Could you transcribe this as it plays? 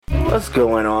What's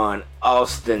going on,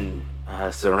 Austin,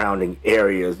 surrounding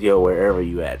areas, wherever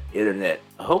you at, internet?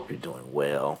 I hope you're doing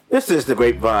well. This is The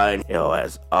Grapevine.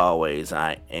 As always,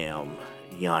 I am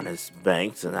Giannis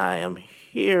Banks, and I am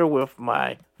here with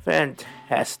my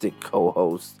fantastic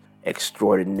co-host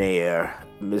extraordinaire,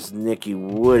 Miss Nikki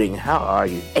Wooding. How are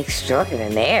you?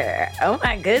 Extraordinaire. Oh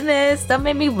my goodness. Don't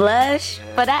make me blush.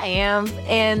 But I am.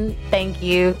 And thank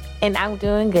you. And I'm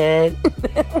doing good.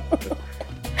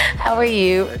 How are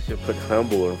you? I should put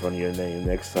humble in front of your name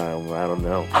next time. I don't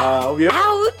know.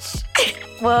 Ouch.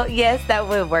 Well, yes, that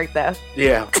would work though.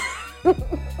 Yeah.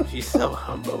 She's so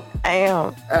humble. I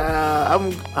am.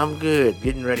 I'm good.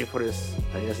 Getting ready for this,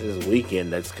 I guess, this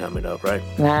weekend that's coming up, right?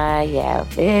 Yeah.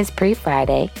 It is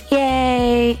pre-Friday.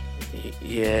 Yay.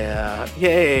 Yeah.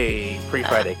 Yay.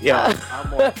 Pre-Friday. Yeah.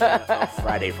 I'm on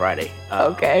Friday.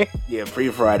 Okay. Yeah,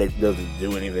 pre-Friday doesn't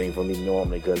do anything for me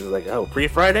normally because it's like, oh,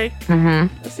 pre-Friday?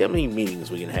 Mm-hmm. Let's see how many meetings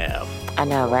we can have. I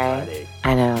know, right? Friday.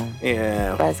 I know.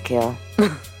 Yeah. Buzzkill.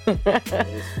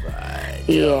 It's fine.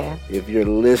 Yeah. If you're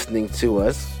listening to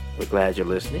us, we're glad you're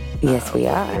listening. Yes, we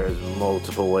are. There's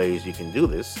multiple ways you can do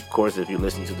this. Of course, if you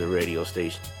listen to the radio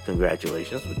station,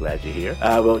 congratulations. We're glad you're here.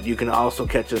 Well, you can also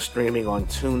catch us streaming on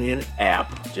TuneIn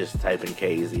app. Just type in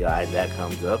KZI and that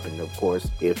comes up. And of course,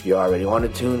 if you're already on the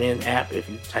TuneIn app, if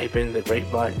you type in The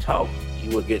Grapevine Talk,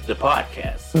 you will get the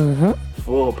podcast. Mm-hmm.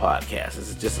 Full podcast. This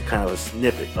is just a kind of a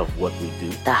snippet of what we do.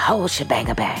 The whole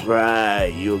shebang-a-bang.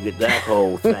 Right, you'll get that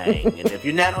whole thing. And if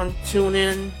you're not on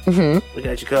TuneIn, we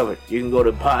got you covered. You can go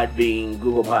to Podbean,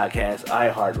 Google Podcasts,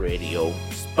 iHeartRadio,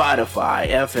 Spotify,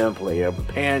 FM Player,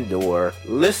 Pandora,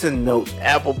 Listen Notes,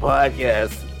 Apple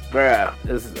Podcasts. Bruh,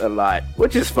 this is a lot,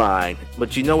 which is fine.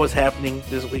 But you know what's happening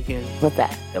this weekend? What's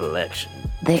that? Election.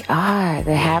 They are.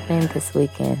 They're happening this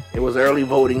weekend. It was early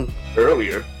voting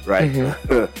earlier, right?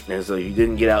 And so you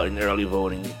didn't get out in early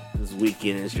voting. This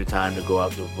weekend is your time to go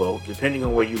out to vote, depending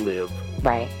on where you live.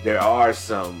 Right. There are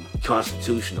some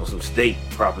constitutional, some state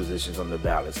propositions on the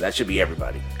ballot. So that should be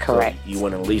everybody. Correct. So you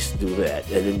want to at least do that.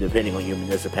 And then depending on your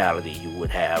municipality, you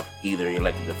would have either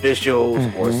elected officials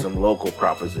or some local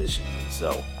propositions.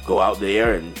 So go out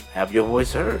there and have your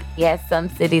voice heard. Yes, some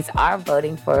cities are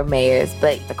voting for mayors,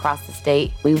 but across the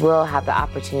state, we will have the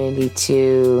opportunity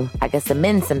to, I guess,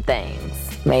 amend some things.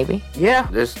 Maybe. Yeah.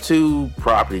 There's 2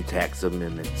 property tax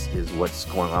amendments is what's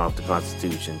going on with the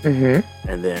Constitution.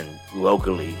 And then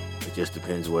locally, it just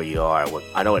depends where you are.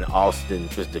 I know in Austin,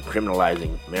 just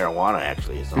decriminalizing marijuana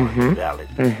actually is on the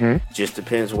ballot. Just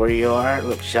depends where you are.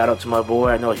 Look, shout out to my boy.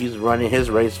 I know he's running his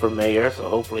race for mayor, so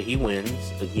hopefully he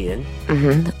wins again.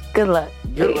 Good luck.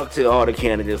 Good luck to all the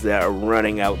candidates that are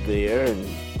running out there and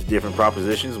the different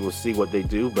propositions. We'll see what they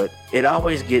do, but it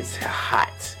always gets hot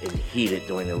and heated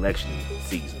during election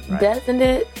season, right? Doesn't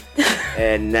it?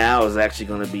 And now it's actually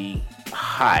going to be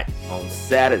hot on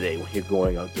Saturday when you're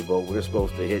going out to vote. We're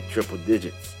supposed to hit triple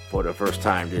digits for the first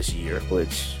time this year,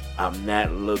 which I'm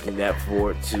not looking that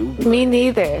forward to. Me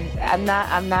neither. I'm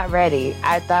not ready.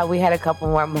 I thought we had a couple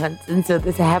more months until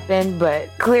this happened, but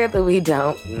clearly we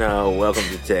don't. No, welcome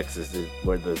to Texas,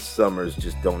 where the summers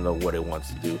just don't know what it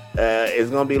wants to do. It's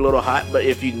going to be a little hot, but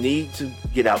if you need to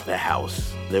get out the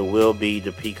house, there will be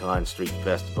the Pecan Street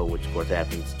Festival, which of course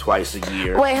happens twice a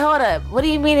year. Wait, hold up. What do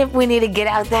you mean if we need to get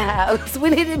out the house? We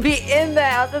need to be in the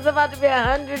house. It's about to be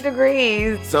 100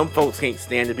 degrees. Some folks can't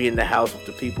stand to be in the house with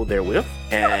the people they're with,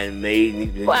 and may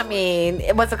need to... Well, I mean,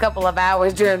 it was a couple of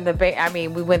hours during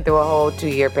we went through a whole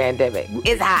 2-year pandemic.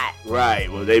 It's hot. Right.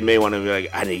 Well, they may want to be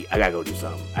like, I gotta go do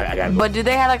something. I gotta go. But do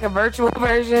they have like a virtual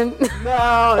version?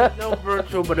 No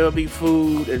virtual, but there'll be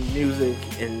food and music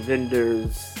and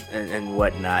vendors and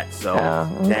whatnot. So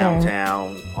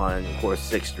downtown on, of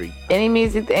course, 6th Street. Any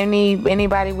music?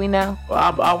 Anybody we know? Well,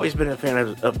 I've always been a fan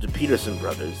of the Peterson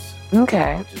Brothers.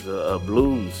 Okay. Which is a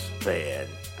blues band.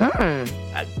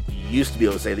 I used to be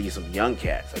able to say these some young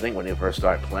cats. I think when they first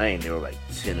started playing, they were like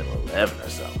 10 and 11 or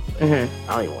something. I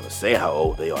don't even want to say how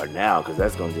old they are now because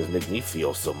that's going to just make me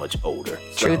feel so much older.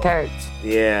 Truth hurts.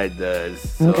 Yeah, it does.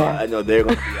 So I know they're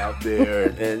going to be out there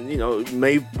and, it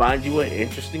may find you an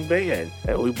interesting band.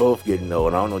 We both getting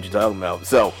old. I don't know what you're talking about.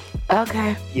 So,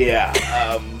 okay. Yeah.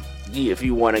 If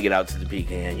you want to get out to the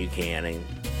Pecan, you can and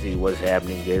see what's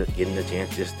happening, getting the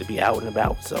chance just to be out and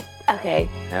about. So, okay.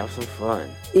 Have some fun.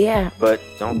 Yeah. But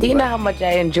don't. Do you know how much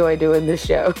I enjoy doing this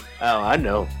show? Oh, I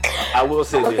know. I will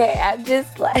say this. Okay, I'm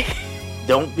just like...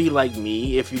 Don't be like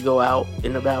me if you go out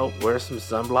and about. Wear some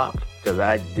sunblock. because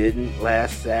I didn't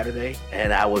last Saturday,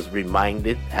 and I was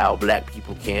reminded how black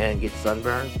people can get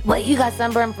sunburned. Wait, you got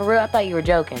sunburned for real? I thought you were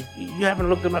joking. You haven't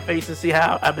looked at my face and see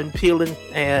how I've been peeling,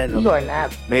 and You are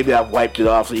not. maybe I've wiped it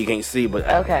off so you can't see, but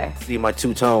Okay. I see my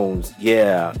two tones.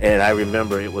 Yeah, and I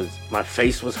remember it was my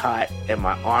face was hot and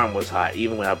my arm was hot.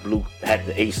 Even when I had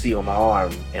the AC on my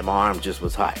arm, and my arm just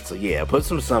was hot. So yeah, put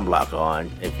some sunblock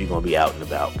on if you're gonna be out and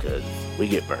about, because we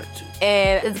get burnt too.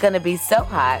 And it's going to be so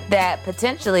hot that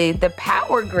potentially the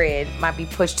power grid might be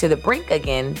pushed to the brink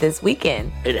again this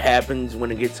weekend. It happens when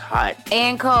it gets hot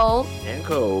And cold. and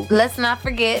cold. Let's not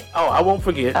forget. Oh, I won't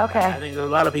forget. Okay. I think there's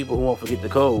a lot of people who won't forget the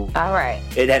cold. All right.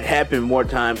 It had happened more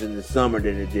times in the summer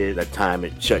than it did the time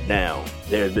it shut down.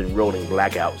 There's been rolling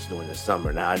blackouts during the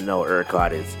summer. Now, I know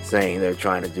ERCOT is saying they're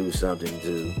trying to do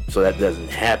something so that doesn't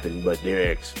happen, but they're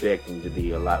expecting to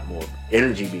be a lot more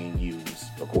energy being used,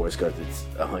 of course, because it's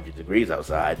 100 degrees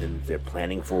outside, and they're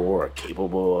planning for or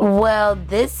capable of. Well,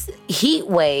 this heat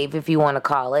wave, if you want to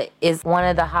call it, is one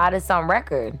of the hottest on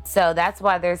record. So that's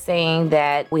why they're saying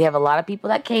that we have a lot of people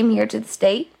that came here to the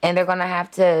state, and they're going to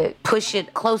have to push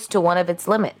it close to one of its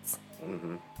limits.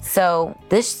 Mm-hmm. So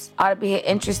this ought to be an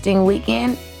interesting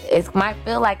weekend. It might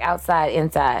feel like outside,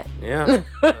 inside. Yeah.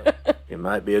 It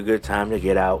might be a good time to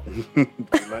get out.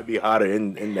 It might be hotter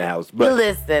in the house. But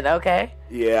Listen, okay?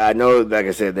 yeah, I know, like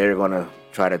I said, they're going to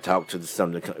try to talk to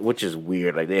some, which is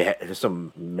weird. Like, there's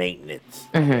some maintenance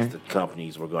that the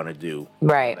companies were going to do.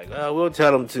 Right. Like, we'll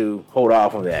tell them to hold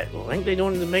off on that. Well, ain't they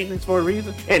doing the maintenance for a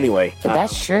reason? Anyway. But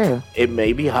that's true. It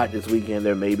may be hot this weekend.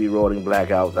 There may be rolling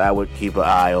blackouts. I would keep an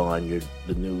eye on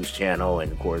the news channel and,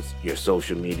 of course, your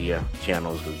social media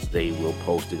channels, because they will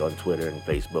post it on Twitter and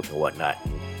Facebook and whatnot.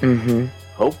 Mm-hmm.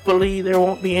 Hopefully there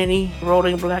won't be any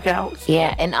rolling blackouts.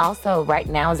 Yeah, and also right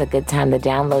now is a good time to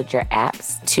download your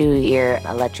apps to your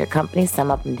electric company.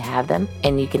 Some of them have them,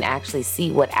 and you can actually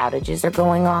see what outages are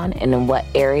going on and in what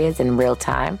areas in real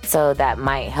time. So that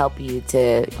might help you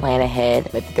to plan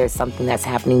ahead if there's something that's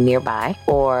happening nearby,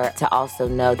 or to also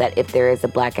know that if there is a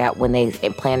blackout when they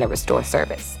plan to restore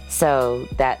service. So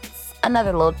that's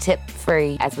another little tip for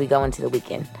you as we go into the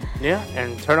weekend. Yeah,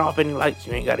 and turn off any lights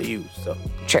you ain't got to use. So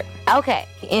True. Okay,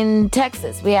 in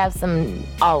Texas, we have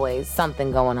always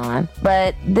something going on,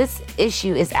 but this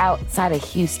issue is outside of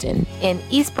Houston, in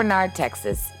East Bernard,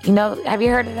 Texas. You know, have you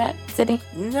heard of that city?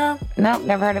 no. No,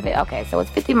 never heard of it. Okay, so it's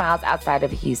 50 miles outside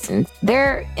of Houston.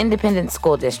 Their independent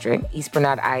school district, East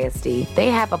Bernard ISD, they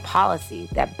have a policy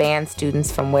that bans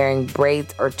students from wearing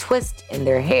braids or twists in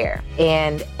their hair.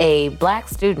 And a black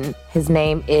student, his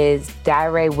name is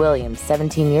Dyree Williams,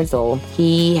 17 years old.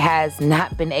 He has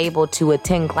not been able to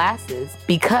attend classes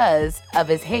because of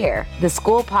his hair. The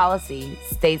school policy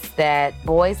states that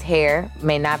boys' hair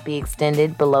may not be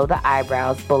extended below the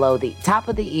eyebrows, below the top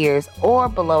of the ears, or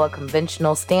below a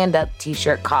conventional stand-up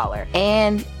t-shirt collar,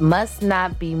 and must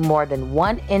not be more than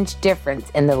 1 inch difference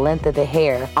in the length of the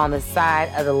hair on the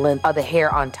side of the length of the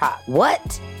hair on top.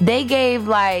 What? They gave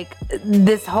like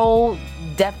this whole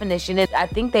definition. I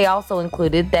think they also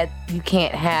included that you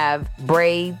can't have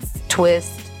braids,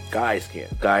 twists. Guys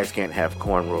can't have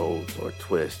cornrows or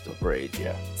twists or braids.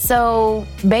 Yeah. So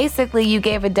basically you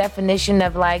gave a definition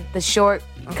of like the short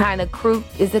kind of crew.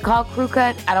 Is it called crew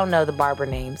cut? I don't know the barber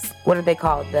names. What are they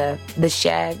called? The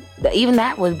shag? Even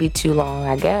that would be too long,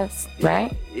 I guess,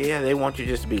 right? Yeah, they want you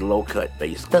just to be low cut,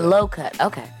 basically. The low cut,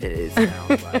 okay. It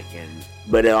sounds like.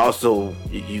 But it also,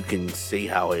 you can see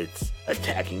how it's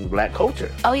attacking black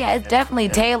culture. Oh yeah, it's definitely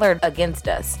tailored against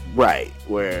us. Right,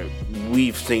 where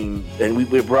we've seen, and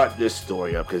we brought this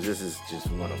story up because this is just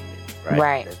one of them.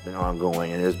 Right. It's been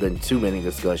ongoing, and there's been too many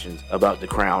discussions about the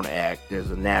Crown Act.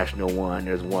 There's a national one.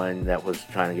 There's one that was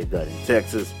trying to get done in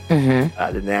Texas.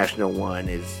 Mm-hmm. The national one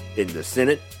is in the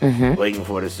Senate, waiting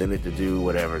for the Senate to do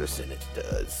whatever the Senate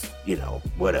does,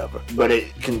 whatever. But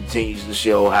it continues to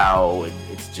show how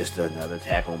it's just another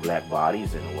attack on black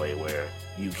bodies in a way where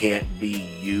you can't be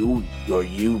you, or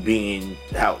you being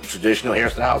how traditional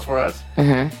hairstyles for us.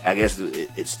 I guess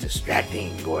it's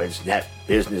distracting, or it's not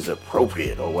business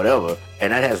appropriate or whatever.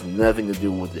 And that has nothing to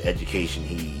do with the education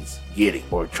he's getting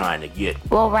or trying to get.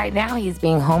 Well, right now he's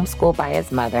being homeschooled by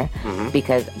his mother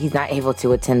because he's not able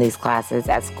to attend these classes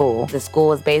at school. The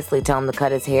school is basically telling him to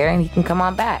cut his hair and he can come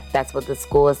on back. That's what the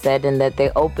school has said, and that they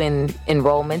open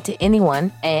enrollment to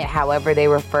anyone, and however they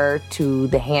refer to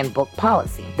the handbook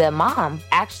policy. The mom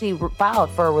actually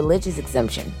filed for a religious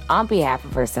exemption on behalf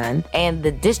of her son, and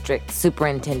the district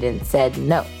superintendent said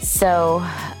no. So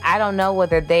I don't know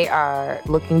whether they are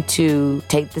looking to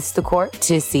take this to court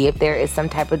to see if there is some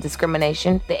type of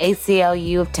discrimination. The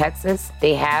ACLU of Texas,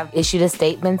 they have issued a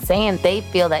statement saying they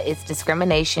feel that it's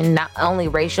discrimination, not only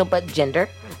racial but gender.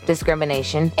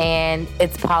 discrimination, and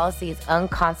its policy is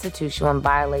unconstitutional and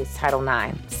violates Title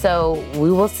IX. So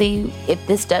we will see if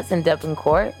this does end up in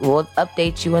court. We'll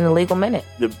update you in a legal minute.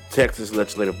 The Texas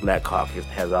Legislative Black Caucus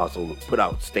has also put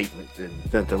out statements and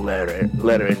sent a letter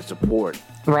in support.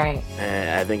 Right.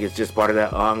 And I think it's just part of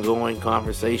that ongoing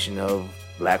conversation of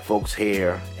black folks'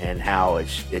 hair and how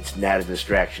it's not a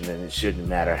distraction and it shouldn't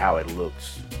matter how it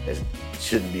looks. It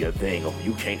shouldn't be a thing of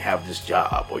you can't have this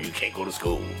job or you can't go to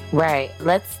school. Right.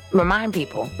 Let's remind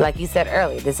people, like you said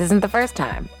earlier, this isn't the first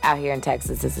time out here in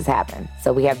Texas this has happened.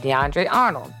 So we have DeAndre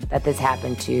Arnold that this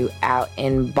happened to out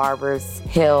in Barbers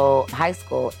Hill High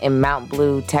School in Mount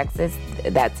Blue, Texas.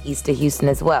 That's east of Houston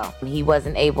as well. He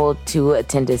wasn't able to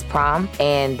attend his prom,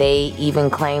 and they even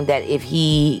claimed that if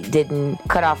he didn't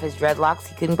cut off his dreadlocks,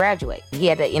 he couldn't graduate. He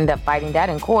had to end up fighting that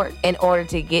in court in order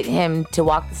to get him to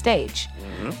walk the stage.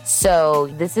 So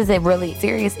this is a really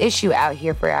serious issue out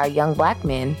here for our young black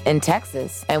men in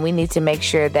Texas, and we need to make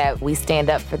sure that we stand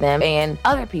up for them and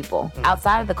other people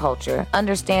outside of the culture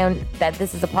understand that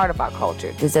this is a part of our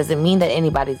culture. This doesn't mean that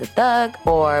anybody's a thug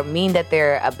or mean that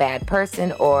they're a bad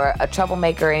person or a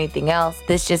troublemaker or anything else.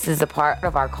 This just is a part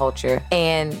of our culture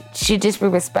and should just be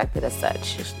respected as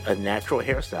such. Just a natural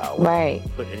hairstyle. Right.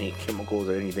 Put any chemicals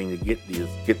or anything to get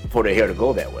for the hair to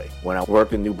go that way. When I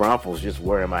worked in New Braunfels, just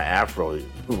wearing my afro,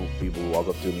 people walk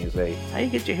up to me and say, how you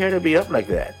get your hair to be up like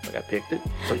that? Like, I picked it.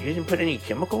 So you didn't put any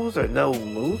chemicals or no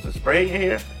mousse or spray in your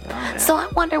hair? Oh, so I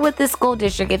wonder with this school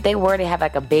district, if they were to have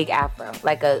like a big afro,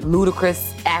 like a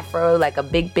ludicrous afro, like a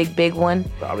big one.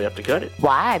 Probably have to cut it.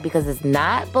 Why? Because it's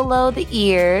not below the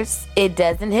ears, it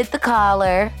doesn't hit the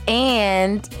collar,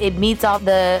 and it meets all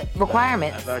the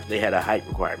requirements. I thought they had a height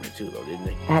requirement too, though, didn't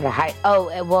they? Had a height.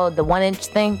 Oh, well, the 1 inch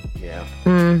thing? Yeah.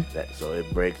 Hmm. So it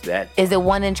breaks that. Is it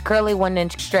 1 inch curly, 1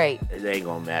 inch straight? It ain't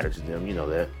gonna matter to them, you know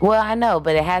that. Well, I know,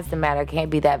 but it has to matter. It can't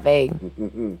be that vague.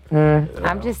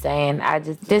 I'm just saying.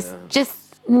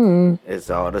 It's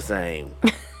all the same.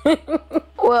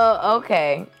 Well,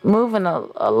 okay. Moving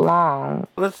along.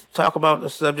 Let's talk about the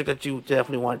subject that you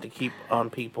definitely wanted to keep on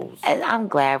people's. And I'm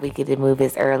glad we get to move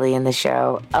this early in the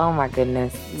show. Oh my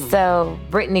goodness. So,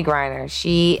 Brittney Griner,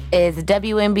 she is a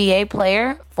WNBA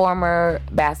player, former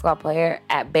basketball player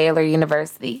at Baylor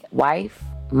University, wife,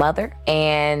 mother,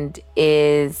 and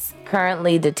is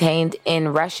currently detained in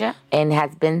Russia and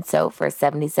has been so for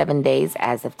 77 days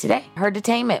as of today. Her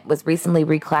detainment was recently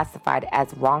reclassified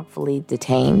as wrongfully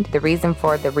detained. The reason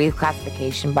for the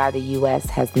reclassification by the U.S.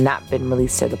 has not been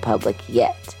released to the public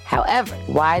yet. However,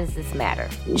 why does this matter?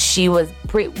 She was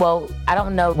I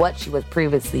don't know what she was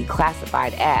previously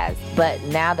classified as, but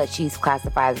now that she's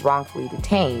classified as wrongfully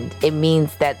detained, it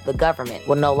means that the government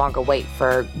will no longer wait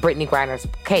for Brittney Griner's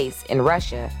case in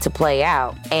Russia to play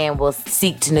out and will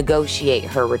seek to negotiate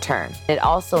her return. It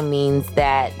also means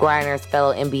that Griner's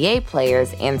fellow NBA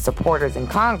players and supporters in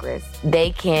Congress,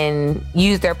 they can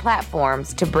use their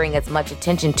platforms to bring as much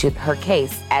attention to her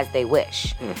case as they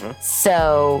wish.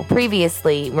 So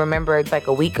previously, remember like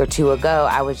a week or two ago,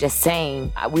 I was just saying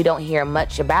we don't hear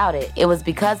much about it. It was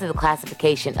because of the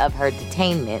classification of her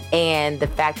detainment and the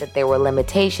fact that there were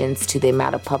limitations to the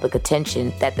amount of public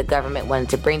attention that the government wanted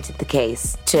to bring to the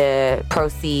case to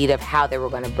proceed of how they were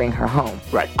going to bring her home.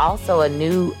 Right. Also, a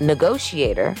new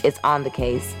negotiator is on the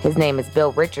case. His name is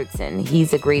Bill Richardson.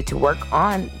 He's agreed to work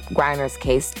on Griner's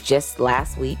case just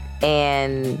last week.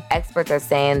 And experts are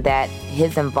saying that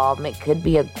his involvement could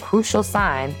be a crucial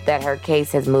sign that her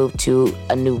case has moved to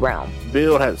a new realm.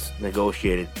 Bill has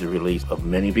negotiated the release of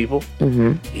many people.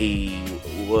 He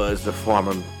was the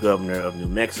former governor of New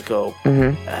Mexico.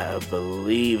 I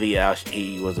believe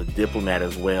he was a diplomat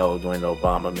as well during the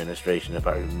Obama administration, if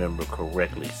I remember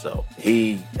correctly. So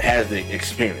he has the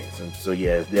experience. And so,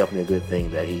 yeah, it's definitely a good thing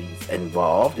that he's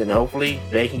involved. And hopefully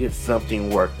they can get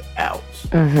something worked out.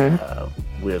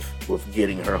 With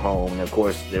getting her home. And of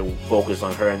course they're focused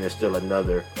on her, and there's still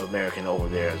another American over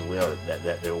there as well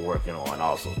that they're working on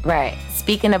also. Right.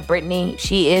 Speaking of Brittney,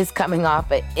 she is coming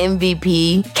off an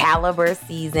MVP caliber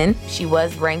season. She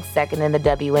was ranked second in the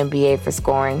WNBA for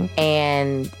scoring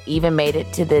and even made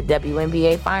it to the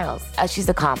WNBA finals. She's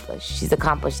accomplished. She's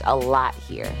accomplished a lot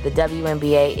here. The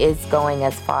WNBA is going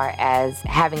as far as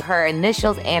having her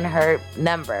initials and her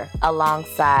number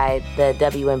alongside the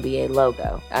WNBA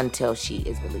logo until she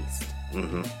is released.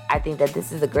 Mm-hmm. I think that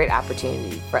this is a great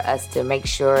opportunity for us to make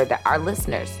sure that our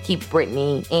listeners keep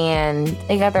Brittany and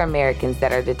the other Americans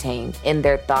that are detained in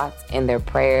their thoughts and their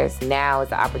prayers. Now is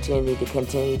the opportunity to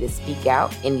continue to speak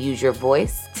out and use your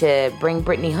voice to bring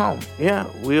Brittany home. Yeah,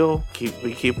 we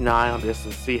keep an eye on this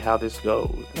and see how this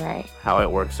goes. Right. How it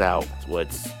works out, what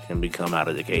can become out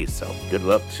of the case. So good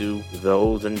luck to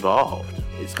those involved.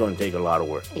 It's going to take a lot of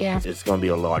work. Yeah. It's going to be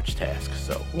a large task.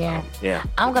 So yeah. Yeah.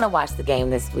 I'm going to watch the game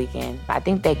this weekend. I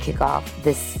think they kick off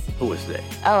this. Who is they?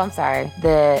 Oh, I'm sorry.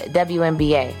 The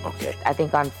WNBA. Okay. I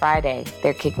think on Friday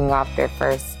they're kicking off their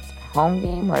first home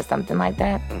game or something like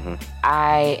that. Mm-hmm.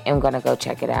 I am going to go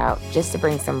check it out just to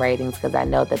bring some ratings because I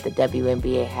know that the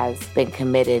WNBA has been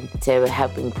committed to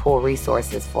helping pull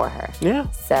resources for her.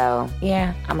 Yeah. So,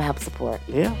 yeah, I'm going to help support.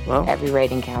 Yeah, well. Every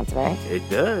rating counts, right? It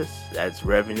does. That's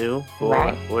revenue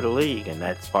for the league, and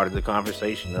that's part of the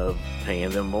conversation of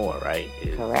paying them more, right?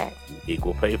 Correct.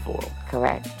 Equal pay for them.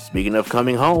 Correct. Speaking of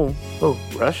coming home, Ooh.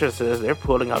 Russia says they're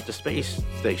pulling out the space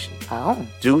station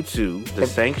due to the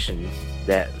sanctions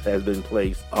that has been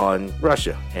placed on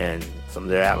Russia and some of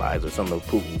their allies, or some of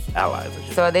Putin's allies.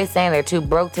 So are they saying they're too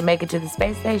broke to make it to the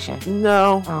space station?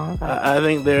 No. Oh, okay. I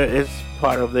think it's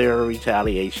part of their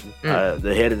retaliation.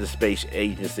 The head of the space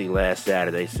agency last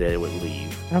Saturday said it would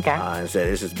leave. Okay. And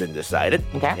said this has been decided.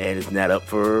 Okay. And it's not up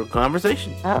for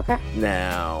conversation. Okay.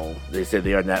 Now, they said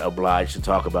they are not obliged to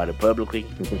talk about it publicly.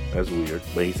 That's weird.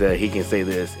 But he said he can say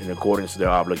this: in accordance to their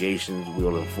obligations,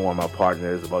 we'll inform our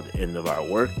partners about the end of our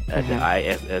work at the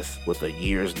ISS with a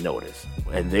year's notice.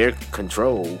 And their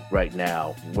control right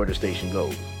now where the station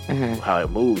goes, how it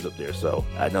moves up there. So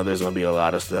I know there's going to be a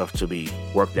lot of stuff to be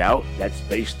worked out. That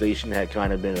space station had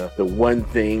kind of been the one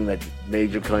thing that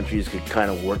major countries could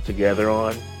kind of work together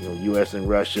on. You know, U.S. and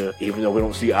Russia, even though we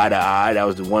don't see eye to eye, that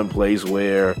was the one place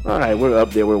where, all right, we're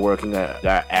up there, we're working. Our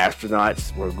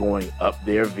astronauts were going up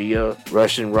there via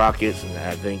Russian rockets. And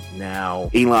I think now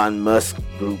Elon Musk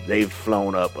group, they've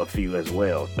flown up a few as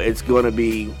well. It's going to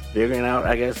be figuring out,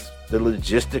 I guess, the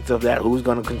logistics of that, who's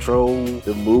going to control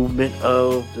the movement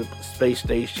of the space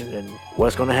station, and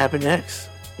what's going to happen next.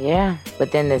 Yeah,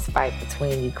 but then this fight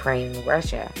between Ukraine and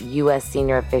Russia, U.S.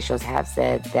 senior officials have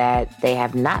said that they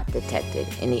have not detected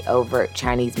any overt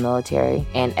Chinese military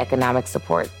and economic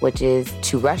support, which is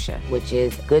to Russia, which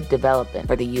is good development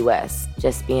for the U.S.,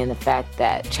 just being the fact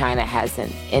that China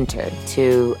hasn't entered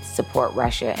to support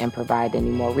Russia and provide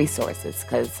any more resources,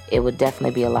 because it would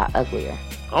definitely be a lot uglier.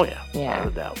 Oh, yeah. Yeah.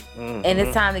 Without a doubt. Mm-hmm. And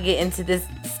it's time to get into this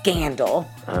scandal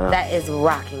that is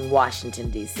rocking Washington,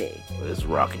 D.C. It's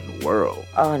rocking the world.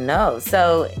 Oh, no.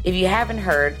 So if you haven't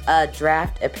heard, a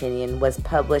draft opinion was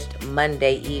published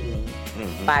Monday evening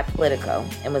by Politico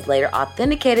and was later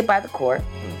authenticated by the court.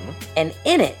 And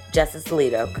in it, Justice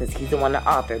Alito, because he's the one that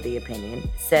authored the opinion,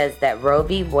 says that Roe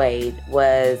v. Wade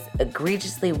was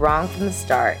egregiously wrong from the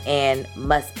start and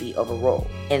must be overruled.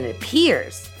 And it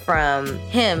appears from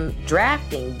him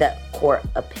drafting the court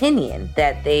opinion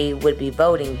that they would be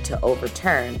voting to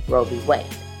overturn Roe v. Wade.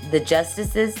 The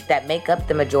justices that make up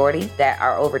the majority that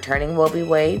are overturning Roe v.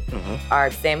 Wade are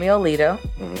Samuel Alito,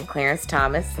 Clarence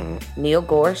Thomas, Neil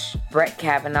Gorsuch, Brett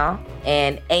Kavanaugh,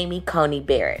 and Amy Coney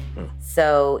Barrett.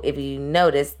 So if you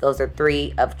notice, those are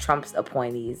three of Trump's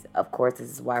appointees. Of course, this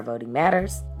is why voting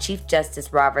matters. Chief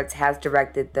Justice Roberts has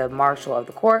directed the marshal of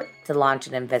the court to launch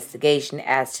an investigation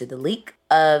as to the leak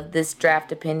of this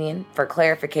draft opinion. For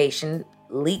clarification,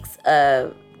 leaks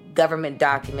of government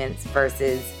documents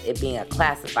versus it being a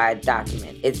classified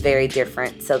document is very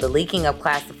different. So the leaking of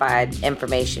classified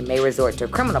information may resort to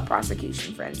criminal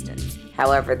prosecution, for instance.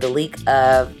 However, the leak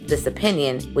of this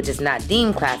opinion, which is not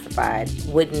deemed classified,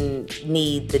 wouldn't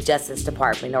need the Justice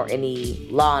Department or any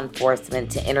law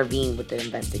enforcement to intervene with the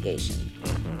investigation.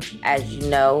 As you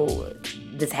know,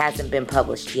 this hasn't been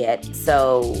published yet,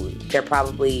 so they're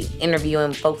probably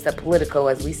interviewing folks at Politico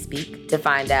as we speak to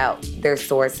find out their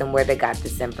source and where they got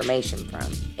this information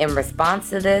from. In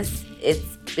response to this,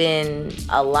 it's been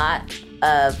a lot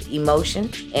of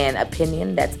emotion and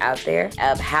opinion that's out there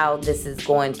of how this is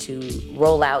going to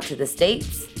roll out to the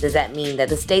states. Does that mean that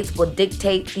the states will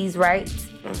dictate these rights?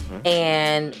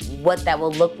 And what that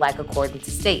will look like according to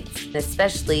states,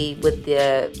 especially with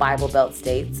the Bible Belt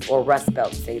states or Rust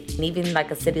Belt states. And even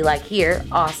like a city like here,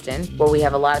 Austin, where we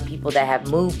have a lot of people that have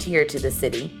moved here to the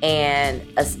city, and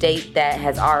a state that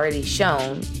has already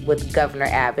shown with Governor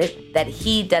Abbott that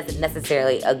he doesn't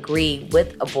necessarily agree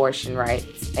with abortion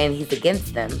rights and he's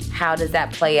against them. How does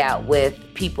that play out with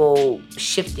people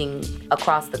shifting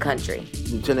across the country.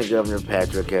 Lieutenant Governor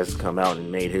Patrick has come out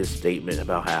and made his statement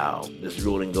about how this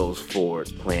ruling goes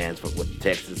forward, plans for what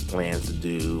Texas plans to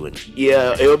do. And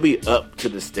yeah, it'll be up to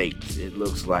the states. It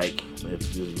looks like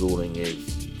if this ruling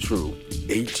is true,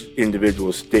 each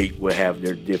individual state will have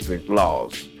their different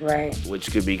laws, right?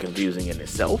 Which could be confusing in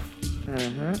itself.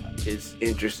 It's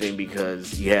interesting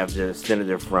because you have the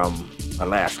senator from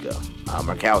Alaska,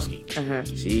 Murkowski.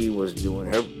 She was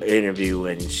doing her interview,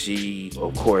 and she,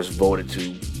 of course, voted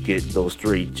to get those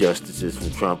 3 justices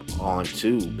from Trump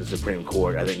onto the Supreme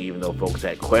Court. I think even though folks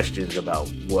had questions about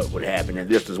what would happen, and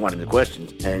this was one of the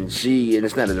questions, and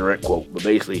it's not a direct quote, but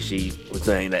basically she was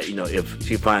saying that, if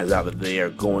she finds out that they are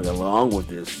going along with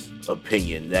this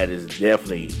opinion, that is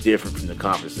definitely different from the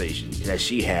conversation that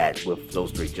she had with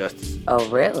those 3 justices. Oh,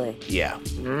 really? Yeah.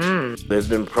 There's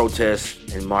been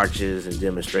protests and marches and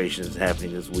demonstrations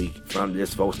happening this week from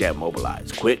this. Folks got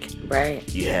mobilized quick. Right.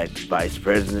 You had Vice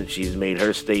President, she's made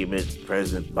her statement.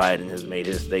 President Biden has made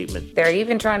his statement. They're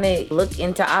even trying to look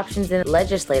into options in the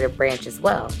legislative branch as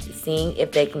well, seeing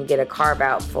if they can get a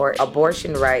carve-out for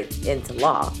abortion rights into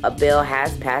law. A bill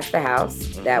has passed the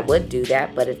House that would do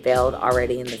that, but it failed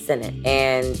already in the Senate.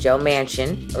 And Joe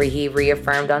Manchin, he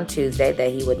reaffirmed on Tuesday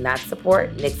that he would not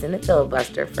support Nixon and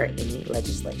filibuster for any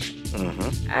legislation.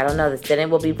 I don't know. The Senate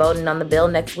will be voting on the bill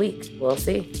next week. We'll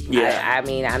see. Yeah. I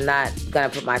mean, I'm not going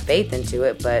to put my faith into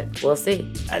it, but we'll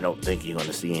see. I don't think you're going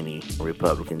to see any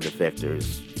Republican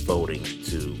defectors voting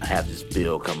to have this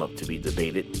bill come up to be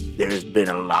debated. There's been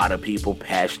a lot of people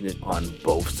passionate on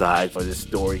both sides of this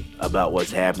story about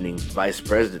what's happening. Vice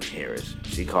President Harris,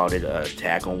 she called it an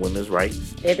attack on women's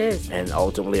rights. It is. And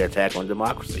ultimately an attack on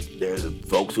democracy. There's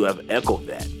folks who have echoed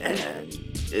that. And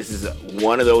this is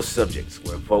one of those subjects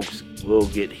where folks will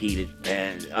get heated,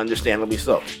 and understandably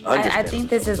so. I think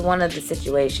this is one of the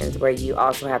situations where you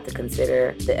also have to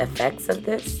consider the effects of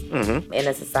this in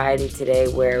a society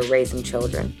today where raising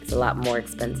children is a lot more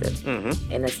expensive.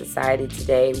 In a society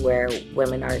today where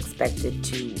women are expected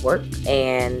to work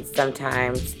and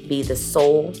sometimes be the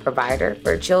sole provider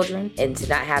for children, and to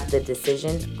not have the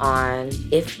decision on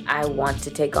if I want to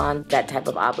take on that type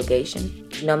of obligation,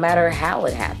 no matter how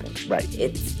it happens. Right.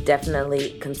 It's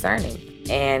definitely concerning.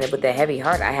 And with a heavy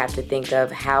heart, I have to think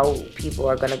of how people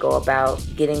are going to go about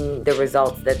getting the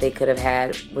results that they could have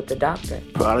had with the doctor.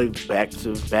 Probably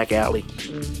back alley.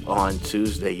 On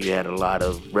Tuesday, you had a lot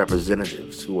of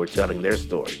representatives who were telling their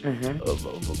story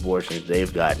of abortions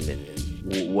they've gotten and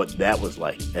what that was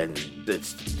like. And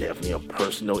it's definitely a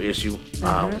personal issue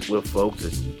with folks.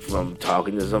 It's, from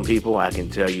talking to some people, I can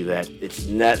tell you that it's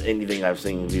not anything I've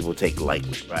seen people take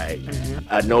lightly, right?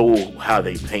 I know how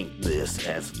they paint this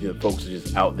as folks are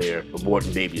just out there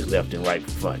aborting babies left and right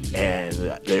for fun. And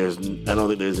I don't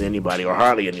think there's anybody or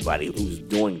hardly anybody who's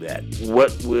doing that.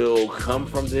 What will come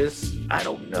from this? I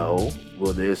don't know.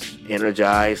 Will this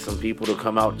energize some people to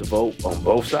come out to vote on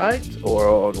both sides or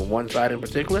on one side in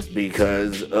particular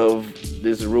because of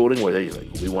this ruling where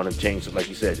we want to change it, like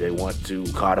you said, they want to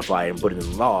codify and put it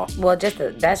in law? Well,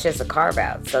 that's just a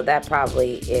carve-out. So that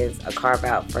probably is a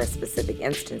carve-out for specific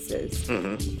instances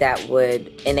that would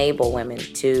enable women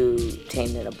to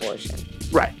obtain an abortion.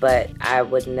 Right. But I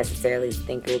wouldn't necessarily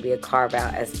think it would be a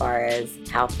carve-out as far as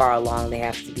how far along they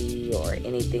have to be or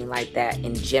anything like that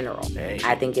in general. Hey.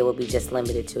 I think it would be just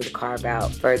limited to the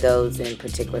carve-out for those in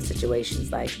particular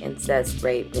situations like incest,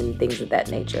 rape, and things of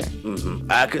that nature.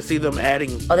 I could see them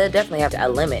adding... Oh, they'll definitely have a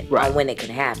limit on when it can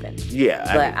happen.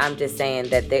 Yeah. But I'm just saying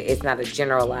that it's not a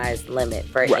generalized limit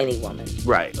for any woman.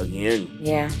 Right. Again.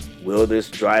 Yeah. Will this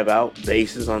drive out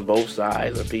bases on both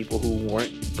sides of people who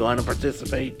weren't going to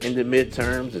participate in the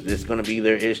midterms? Is this going to be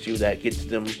their issue that gets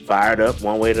them fired up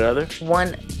one way or the other?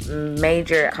 One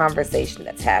major conversation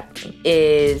that's happening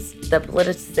is the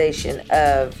politicization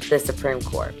of the Supreme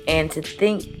Court. And to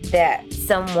think that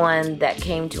someone that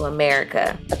came to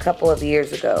America a couple of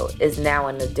years ago is now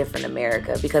in a different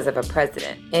America because of a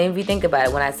president. And if you think about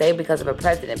it, when I say because of a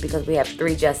president, because we have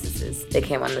 3 justices that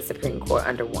came on the Supreme Court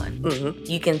under one.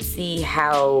 You can see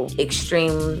how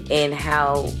extreme and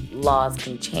how laws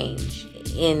can change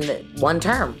in one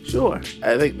term. Sure.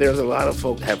 I think there's a lot of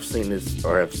folks have seen this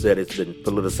or have said it's been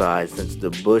politicized since the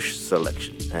Bush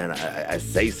selection. And I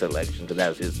say selection because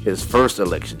that was his first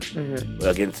election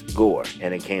against Gore.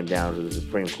 And it came down to the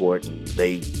Supreme Court and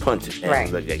they punted.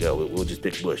 And they go, we'll just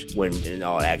pick Bush. When in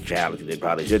all actuality, they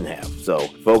probably shouldn't have. So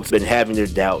folks been having their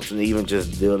doubts and even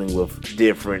just dealing with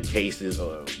different cases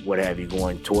or what have you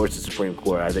going towards the Supreme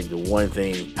Court. I think the one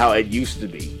thing, how it used to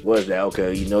be, was that,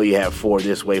 okay, you have 4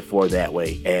 this way, 4 that way.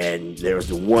 way, and there's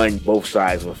the one both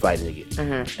sides were fighting against.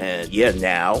 And yeah,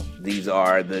 now these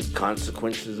are the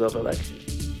consequences of elections.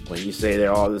 When you say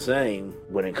they're all the same,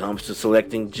 when it comes to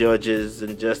selecting judges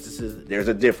and justices, there's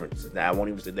a difference. Now, I won't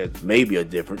even say there's maybe a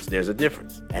difference. There's a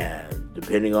difference. And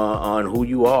depending on who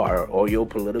you are or your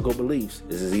political beliefs,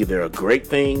 this is either a great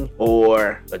thing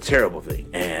or a terrible thing.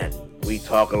 And we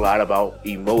talk a lot about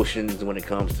emotions when it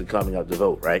comes to coming out to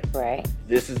vote, right? Right.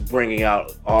 This is bringing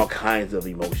out all kinds of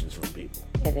emotions from people.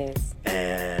 It is.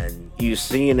 And you're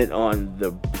seeing it on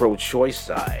the pro-choice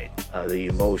side, the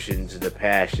emotions, the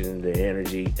passion, the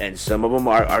energy. And some of them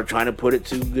are trying to put it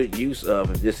to good use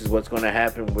of, if this is what's going to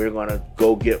happen, we're going to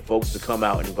go get folks to come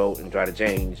out and vote and try to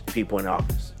change people in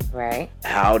office. Right.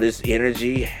 How this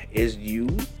energy is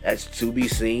used, that's to be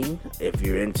seen. If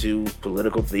you're into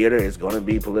political theater, it's going to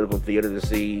be political theater to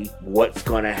see what's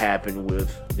going to happen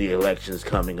with the elections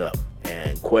coming up,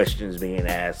 and questions being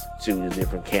asked to the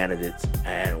different candidates,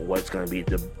 and what's going to be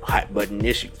the hot button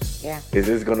issues. Yeah. Is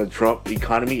this going to trump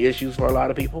economy issues for a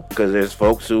lot of people? Because there's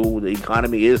folks who the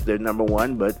economy is their number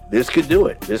one, but this could do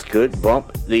it. This could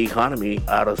bump the economy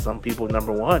out of some people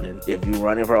number one. And if you're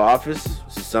running for office,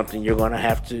 this is something you're going to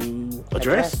have to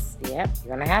address. Yep,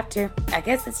 you're gonna have to. I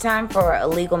guess it's time for a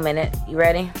legal minute. You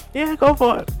ready? Yeah, go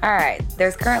for it. All right.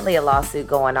 There's currently a lawsuit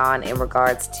going on in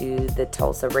regards to the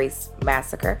Tulsa Race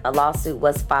Massacre. A lawsuit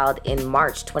was filed in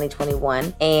March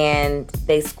 2021, and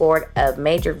they scored a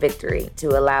major victory to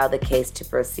allow the case to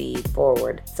proceed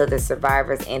forward so the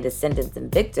survivors and descendants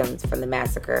and victims from the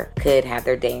massacre could have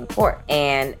their day in court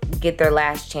and get their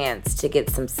last chance to get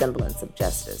some semblance of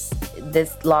justice.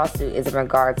 This lawsuit is in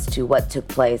regards to what took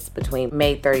place between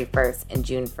May 31st and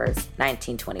June 1st,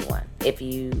 1921. If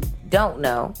you don't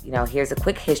know, here's a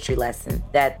quick history lesson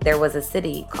that there was a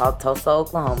city called Tulsa,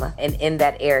 Oklahoma, and in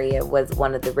that area was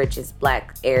one of the richest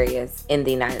black areas in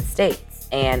the United States.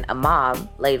 And a mob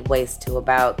laid waste to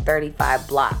about 35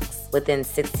 blocks within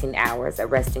 16 hours,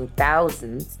 arresting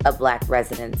thousands of black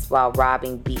residents while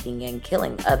robbing, beating, and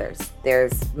killing others.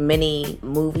 There's many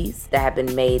movies that have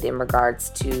been made in regards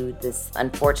to this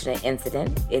unfortunate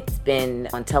incident. It's been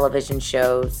on television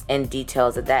shows and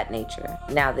details of that nature.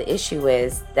 Now, the issue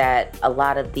is that a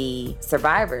lot of the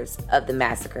survivors of the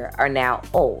massacre are now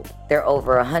old. They're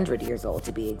over 100 years old,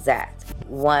 to be exact.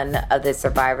 One of the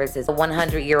survivors is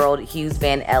 100-year-old Hughes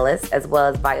Van Ellis, as well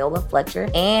as Viola Fletcher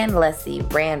and Leslie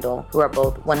Randall, who are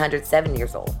both 107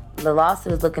 years old. The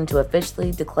lawsuit is looking to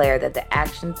officially declare that the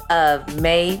actions of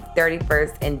May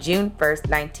 31st and June 1st,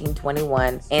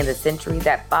 1921, and the century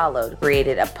that followed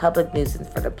created a public nuisance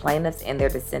for the plaintiffs and their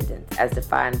descendants, as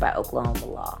defined by Oklahoma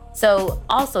law. So,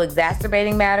 also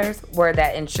exacerbating matters were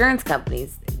that insurance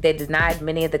companies, they denied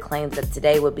many of the claims that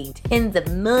today would be tens of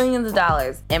millions of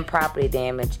dollars in property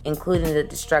damage, including the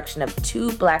destruction of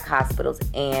 2 black hospitals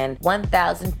and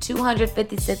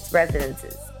 1,256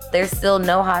 residences. There's still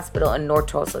no hospital in North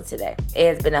Tulsa today. It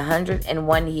has been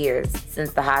 101 years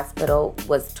since the hospital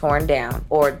was torn down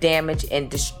or damaged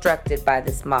and destructed by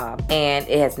this mob, and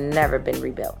it has never been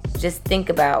rebuilt. Just think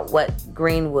about what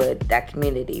Greenwood, that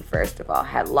community, first of all,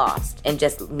 had lost and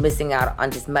just missing out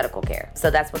on just medical care.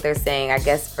 So that's what they're saying, I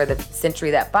guess, for the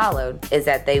century that followed, is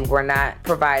that they were not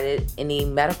provided any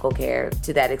medical care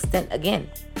to that extent again.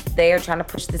 They are trying to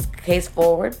push this case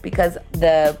forward because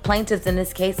the plaintiffs in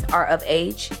this case are of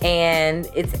age, and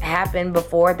it's happened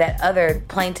before that other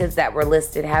plaintiffs that were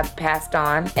listed have passed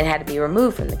on and had to be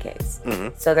removed from the case.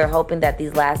 So they're hoping that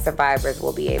these last survivors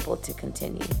will be able to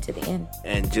continue to the end.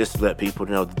 And just to let people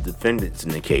know, the defendants in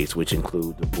the case, which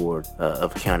include the Board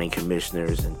of County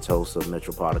Commissioners and Tulsa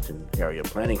Metropolitan Area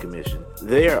Planning Commission,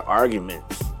 their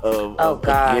arguments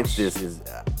against this is,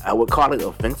 I would call it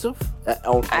offensive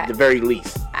at the very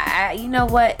least. You know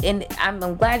what? And I'm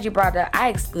glad you brought it up. I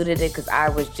excluded it because I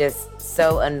was just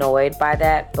so annoyed by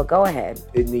that. But go ahead.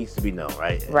 It needs to be known,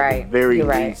 right? Right. At the very You're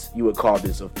least, right. you would call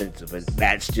this offensive, and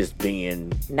that's just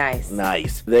being nice.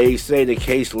 They say the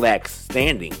case lacks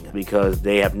standing because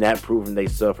they have not proven they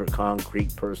suffered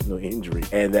concrete personal injury,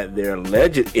 and that their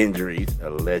alleged injuries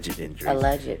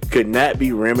could not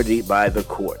be remedied by the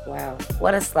court. Wow.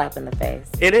 What a slap in the face.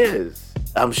 It is.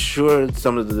 I'm sure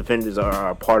some of the defendants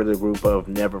are part of the group of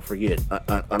never forget,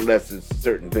 unless it's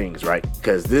certain things, right?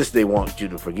 Because this they want you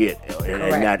to forget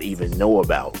and not even know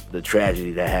about the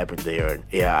tragedy that happened there. And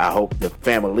yeah, I hope the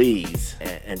families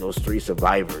and those 3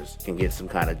 survivors can get some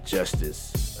kind of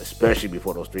justice, especially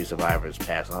before those 3 survivors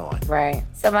pass on. Right.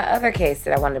 So my other case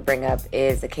that I wanted to bring up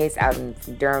is a case out in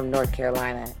Durham, North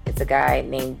Carolina. It's a guy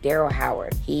named Daryl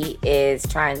Howard. He is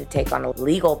trying to take on a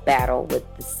legal battle with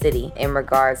the city in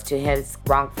regards to his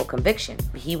wrongful conviction.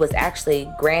 He was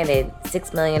actually granted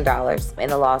 $6 million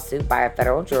in a lawsuit by a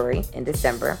federal jury in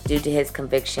December due to his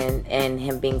conviction and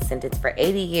him being sentenced for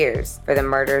 80 years for the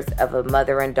murders of a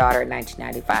mother and daughter in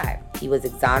 1995. He was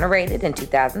exonerated in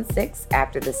 2006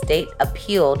 after the state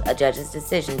appealed a judge's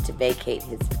decision to vacate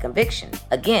his conviction.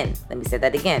 Again, let me say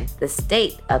that again. The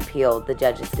state appealed the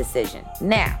judge's decision.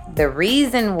 Now, the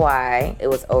reason why it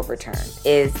was overturned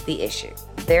is the issue.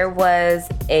 There was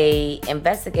a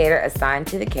investigator assigned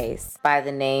to the case by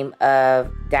the name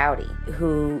of Dowdy,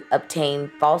 who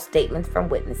obtained false statements from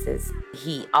witnesses.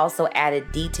 He also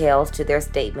added details to their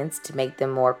statements to make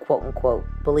them more quote-unquote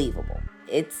believable.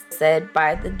 It's said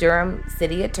by the Durham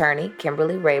City Attorney,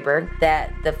 Kimberly Rayburg,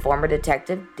 that the former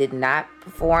detective did not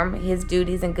perform his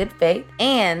duties in good faith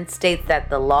and states that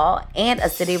the law and a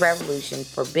city resolution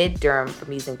forbid Durham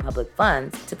from using public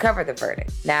funds to cover the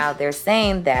verdict. Now, they're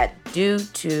saying that due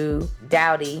to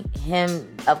Dowdy,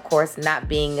 him, of course, not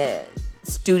being a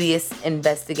studious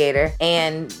investigator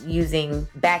and using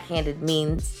backhanded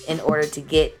means in order to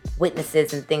get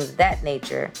witnesses and things of that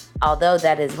nature. Although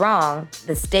that is wrong,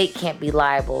 the state can't be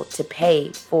liable to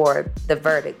pay for the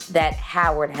verdict that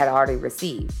Howard had already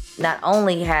received. Not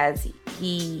only has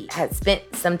he had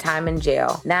spent some time in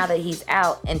jail, now that he's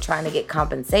out and trying to get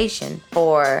compensation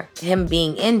for him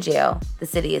being in jail, the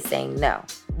city is saying no.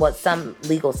 What some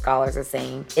legal scholars are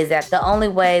saying is that the only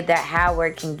way that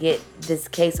Howard can get this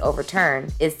case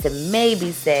overturned is to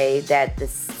maybe say that the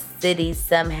city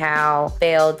somehow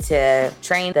failed to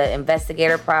train the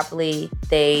investigator properly.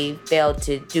 They failed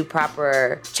to do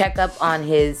proper checkup on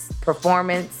his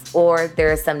performance, or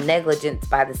there is some negligence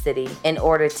by the city in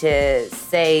order to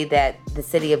say that the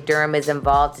city of Durham is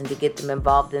involved and to get them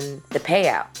involved in the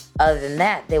payout. Other than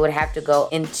that, they would have to go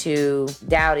into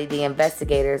Dowdy, the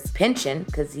investigator's pension,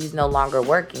 because he's no longer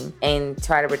working, and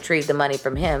try to retrieve the money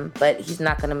from him. But he's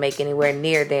not going to make anywhere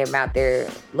near the amount they're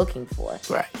looking for.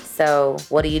 Right. So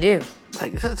what do you do?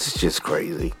 Like, that's just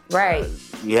crazy. Right.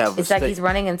 You have it's like he's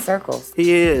running in circles.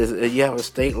 He is. You have a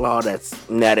state law that's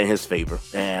not in his favor.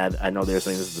 And I know they're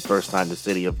saying this is the first time the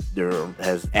city of Durham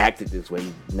has acted this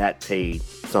way, not paid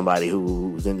somebody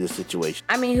who's in this situation.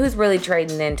 I mean, who's really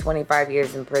trading in 25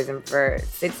 years in prison for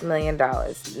 $6 million?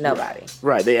 Nobody.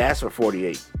 Right. They asked for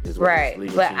 48. Right.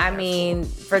 But I mean,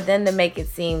 for them to make it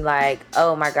seem like,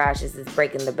 oh my gosh, this is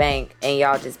breaking the bank, and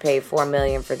y'all just paid $4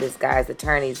 million for this guy's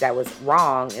attorneys that was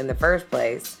wrong in the first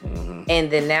place. Mm-hmm.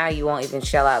 And then now you won't even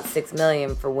shell out $6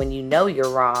 million for when you know you're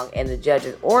wrong and the judge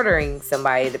is ordering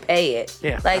somebody to pay it.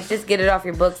 Yeah. Like, just get it off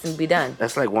your books and be done.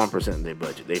 That's like 1% of their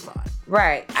budget. They fine.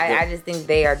 Right. I just think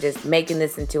they are just making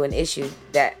this into an issue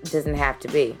that doesn't have to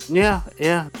be.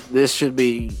 Yeah. This should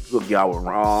be, look, y'all were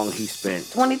wrong. He spent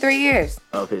 23 years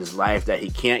of his life that he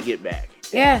can't get back.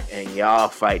 Yeah. And y'all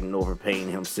fighting over paying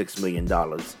him $6 million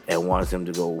and wants him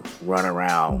to go run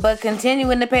around. But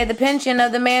continuing to pay the pension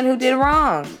of the man who did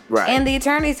wrong. Right. And the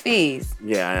attorney's fees.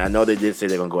 Yeah, and I know they did say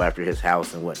they're going to go after his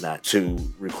house and whatnot to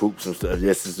recoup some stuff.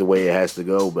 This is the way it has to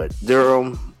go. But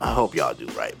Durham, I hope y'all do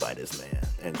right by this man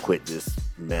and quit this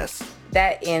mess.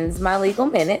 That ends my legal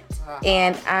minute.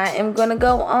 And I am going to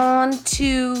go on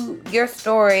to your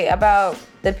story about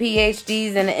the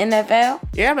PhDs in the NFL.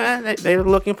 Yeah, man. They're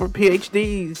looking for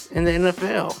PhDs in the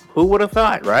NFL. Who would have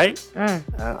thought, right?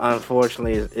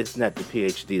 Unfortunately, it's not the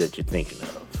PhD that you're thinking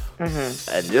of.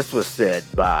 Mm-hmm. And this was said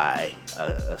by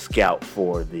a scout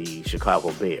for the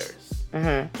Chicago Bears.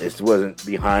 Mm-hmm. This wasn't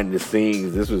behind the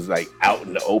scenes. This was like out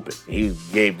in the open. He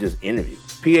gave this interview.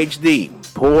 PhD,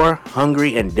 poor,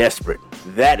 hungry, and desperate.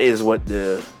 That is what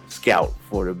the scout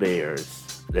for the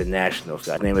Bears, the national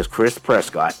scout, his name is Chris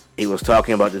Prescott. He was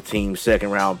talking about the team's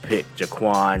second-round pick,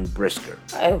 Jaquan Brisker.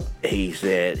 Oh. He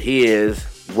said he is,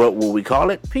 what will we call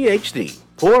it? PhD.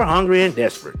 Poor, hungry, and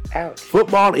desperate. Ouch.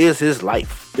 Football is his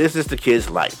life. This is the kid's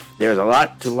life. There's a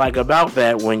lot to like about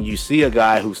that when you see a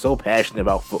guy who's so passionate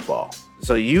about football.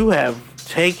 So you have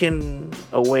taken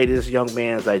away this young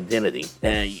man's identity,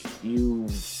 and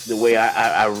the way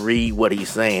I read what he's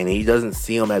saying, he doesn't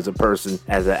see him as a person,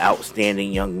 as an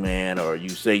outstanding young man, or you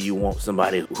say you want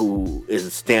somebody who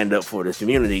is stand up for the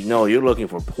community. No, you're looking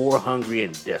for poor, hungry,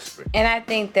 and desperate. And I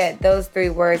think that those three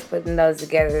words, putting those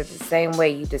together, is the same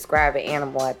way you describe an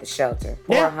animal at the shelter.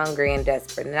 Poor, hungry, and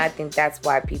desperate. And I think that's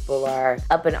why people are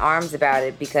up in arms about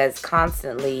it, because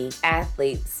constantly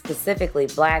athletes, specifically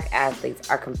black athletes,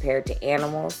 are compared to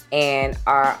animals and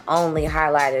are only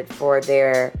highlighted for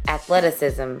their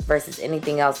athleticism them versus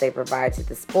anything else they provide to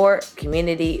the sport,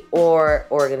 community, or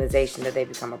organization that they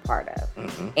become a part of.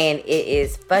 Mm-hmm. And it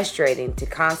is frustrating to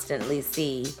constantly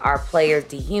see our players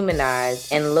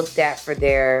dehumanized and looked at for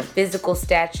their physical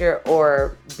stature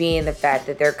or being the fact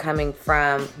that they're coming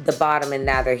from the bottom and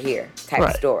now they're here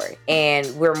type story. And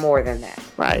we're more than that.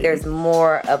 Right. There's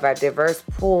more of a diverse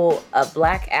pool of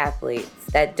Black athletes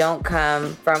that don't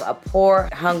come from a poor,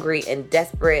 hungry, and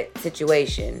desperate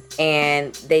situation,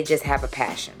 and they just have a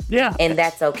passion. Yeah. And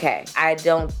that's okay. I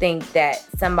don't think that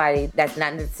somebody that's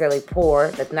not necessarily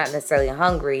poor, that's not necessarily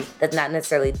hungry, that's not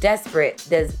necessarily desperate,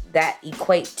 does that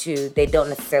equate to they don't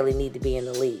necessarily need to be in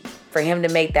the league. For him to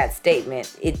make that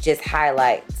statement, it just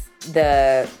highlights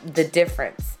the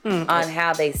difference on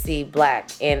how they see Black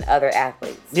and other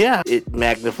athletes. Yeah, it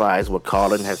magnifies what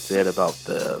Colin has said about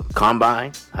the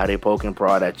combine, how they poke and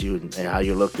prod at you and how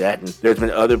you're looked at. And there's been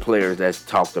other players that's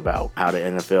talked about how the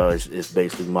NFL is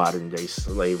basically modern day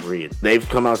slavery. And they've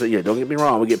come out and said, yeah, don't get me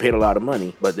wrong, we get paid a lot of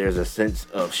money, but there's a sense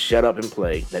of shut up and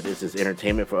play, that this is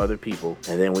entertainment for other people.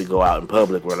 And then we go out in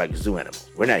public, we're like zoo animals.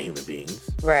 We're not human beings.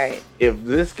 Right. If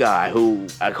this guy, who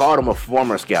I called him a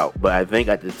former scout, but I think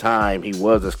at the time he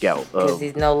was a scout. Because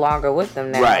he's no longer with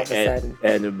them now. Right. All of a sudden.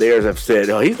 And the Bears have said,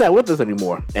 oh, he's not with us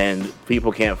anymore. And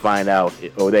people can't find out,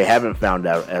 or they haven't found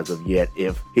out as of yet,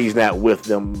 if he's not with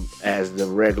them as the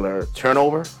regular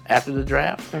turnover after the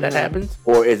draft that happens,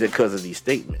 or is it because of these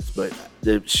statements? But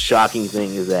the shocking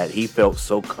thing is that he felt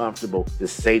so comfortable to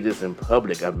say this in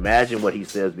public. Imagine what he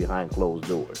says behind closed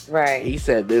doors. Right. He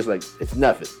said this like it's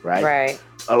nothing, right? Right.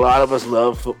 A lot of us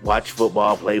love watch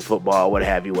football, play football, what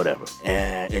have you, whatever,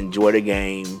 and enjoy the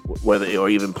game, whether or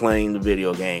even playing the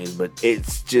video games. But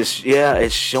it's just,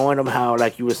 it's showing them how,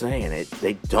 like you were saying,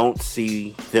 they don't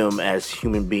see them as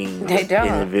human beings,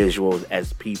 individuals,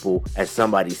 as people, as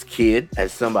somebody's kid,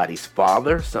 as somebody's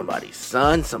father, somebody's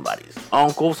son, somebody's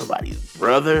uncle, somebody's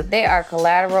brother. They are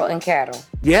collateral and cattle.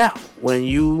 Yeah,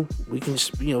 we can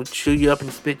chew you up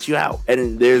and spit you out.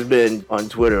 And there's been, on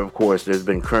Twitter, of course, there's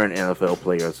been current NFL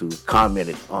players who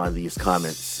commented on these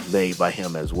comments made by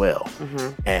him as well.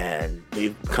 Mm-hmm. And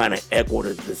they've kind of echoed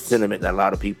the sentiment that a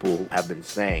lot of people have been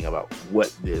saying about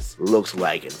what this looks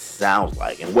like and sounds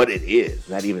like and what it is,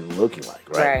 not even looking like,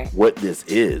 right? What this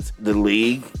is. The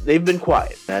league, they've been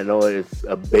quiet. I know it's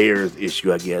a Bears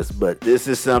issue, I guess, but this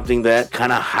is something that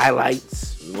kind of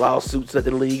highlights lawsuits that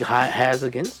the league has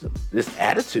against them. This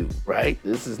attitude, right?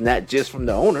 This is not just from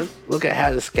the owners. Look at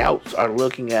how the scouts are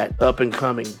looking at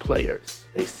up-and-coming players.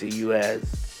 They see you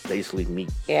as basically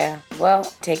meat. Yeah, well,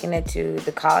 taking it to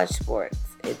the college sports,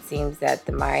 it seems that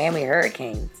the Miami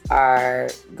Hurricanes are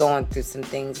going through some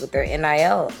things with their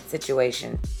NIL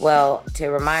situation. Well, to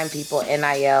remind people,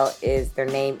 NIL is their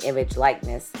name, image,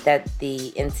 likeness, that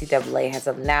the NCAA has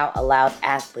now allowed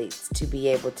athletes to be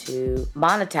able to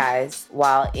monetize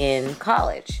while in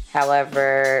college.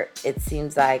 However, it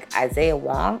seems like Isaiah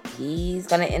Wong, he's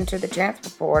going to enter the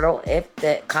transfer portal if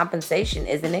the compensation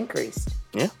isn't increased.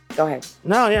 Yeah. Go ahead.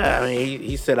 No, yeah. I mean,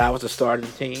 he said I was the starter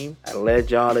of the team. I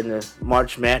led y'all in the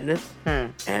March Madness.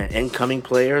 And incoming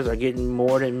players are getting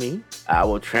more than me. I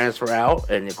will transfer out.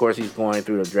 And, of course, he's going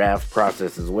through the draft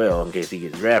process as well in case he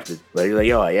gets drafted. But he's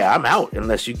like, I'm out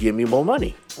unless you give me more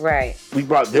money. Right. We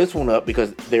brought this one up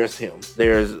because there's him.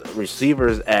 There's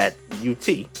receivers at UT,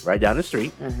 right down the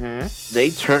street. Mm-hmm.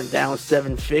 They turned down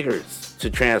 7 figures to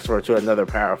transfer to another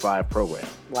Power 5 program.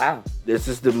 Wow. This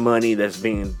is the money that's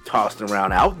being tossed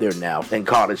around out there now in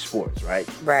college sports, right?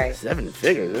 Right. 7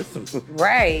 figures. That's some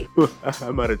right.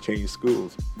 I might have changed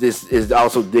schools. This is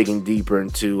also digging deeper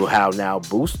into how now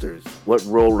boosters, what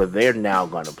role are they now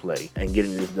going to play and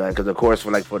getting this done? Because, of course,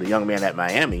 for the young man at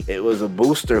Miami, it was a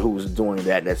booster who was doing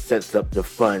that sets up the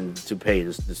fund to pay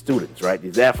the students, right?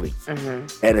 These athletes.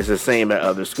 Mm-hmm. And it's the same at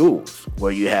other schools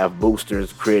where you have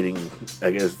boosters creating,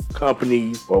 I guess,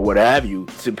 companies or what have you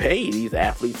to pay these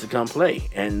athletes to come play.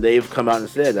 And they've come out and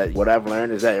said that what I've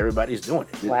learned is that everybody's doing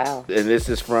it. Wow. And this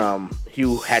is from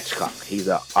Hugh Hatchcock. He's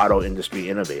an auto industry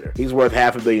innovator. He's worth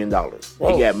 $500 million.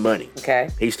 Whoa. He got money. Okay.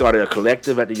 He started a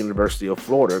collective at the University of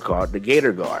Florida called the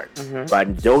Gator Guard by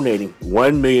donating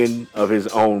 $1 million of his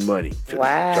own money to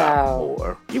drop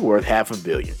more. He's worth $500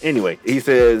 million. Anyway, he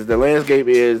says the landscape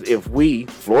is if we,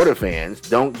 Florida fans,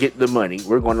 don't get the money,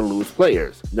 we're going to lose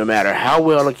players. No matter how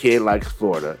well a kid likes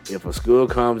Florida, if a school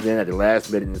comes in at the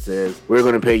last minute and says, we're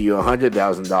going to pay you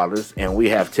 $100,000 and we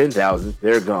have $10,000,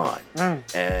 they're gone.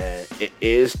 And it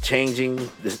is changing.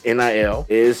 This NIL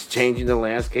is changing the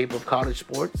landscape of college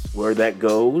sports. Where that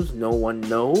goes, no one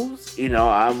knows.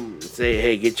 I'm saying,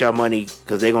 hey, get your money,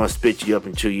 because they're going to spit you up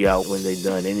and chew you out when they're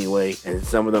done anyway. And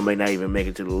some of them may not even make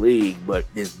it to the league. But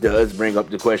this does bring up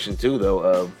the question, too, though,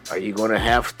 of are you going to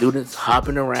have students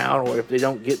hopping around, or if they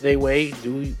don't get their way,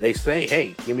 do they say,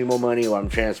 hey, give me more money or I'm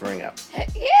transferring out?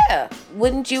 Yeah.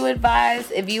 Wouldn't you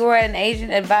advise, if you were an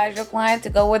agent, advise your client to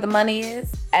go where the money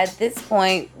is? At this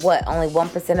point, only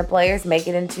 1% of players make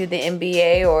it into the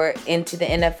NBA or into the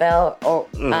NFL or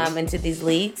into these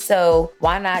leagues. So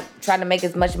why not try to make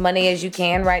as much money as you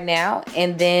can right now?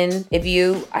 And then if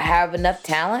you have enough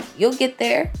talent, you'll get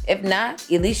there. If not,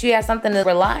 at least you have something to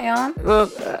rely on.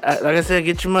 Look, like I said,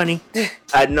 get your money.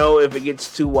 I know if it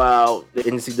gets too wild, the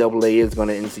NCAA is going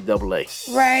to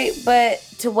NCAA. Right, but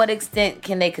to what extent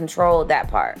can they control that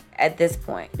part at this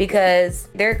point? Because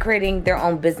they're creating their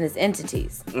own business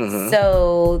entities.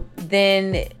 So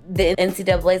then the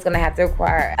NCAA is going to have to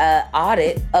require an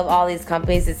audit of all these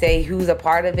companies to say who's a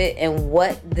part of it and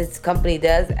what this company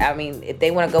does. I mean, if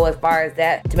they want to go as far as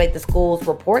that to make the schools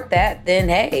report that, then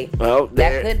hey,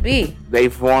 that could be. They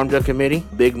formed a committee,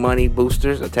 Big Money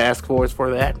Boosters, a task force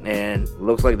for that, and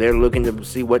looks like they're looking to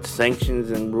see what sanctions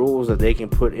and rules that they can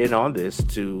put in on this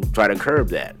to try to curb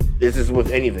that. This is with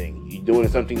anything. You're doing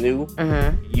something new,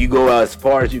 you go as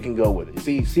far as you can go with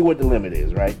it. See what the limit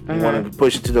is, right? You want to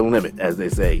push it to the limit, as they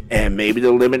say. And maybe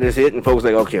the limit is hit and folks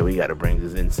are like, okay, we got to bring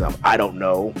this in some. I don't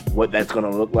know what that's going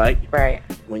to look like. Right.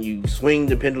 When you swing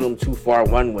the pendulum too far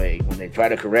one way, when they try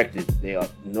to correct it, they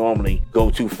normally go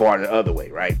too far the other way,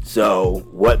 right? So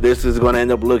what this is going to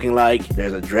end up looking like,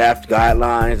 there's a draft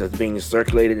guidelines that's being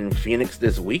circulated in Phoenix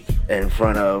this week in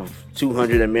front of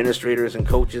 200 administrators and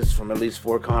coaches from at least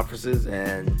 4 conferences,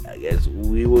 and I guess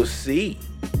we will see.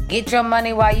 Get your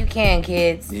money while you can,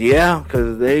 kids. Yeah,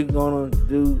 because they're going to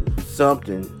do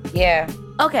something. Yeah.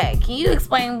 Okay, can you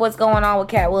explain what's going on with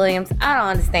Cat Williams? I don't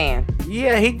understand.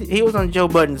 Yeah, he was on Joe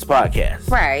Budden's podcast.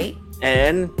 Right.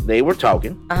 And they were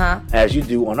talking, as you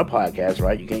do on a podcast,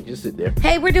 right? You can't just sit there.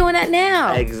 Hey, we're doing that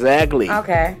now. Exactly.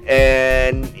 Okay.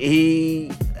 And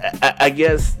I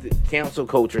guess the cancel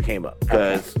culture came up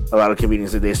because a lot of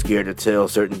comedians said they're scared to tell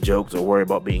certain jokes or worry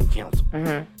about being canceled.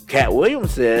 Cat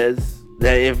Williams says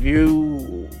that if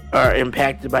you are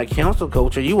impacted by cancel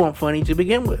culture, you weren't funny to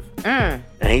begin with. And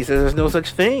he says there's no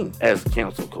such thing as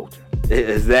cancel culture.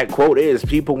 As that quote is,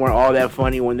 people weren't all that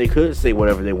funny when they could say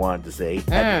whatever they wanted to say.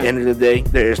 At the end of the day,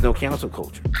 there is no cancel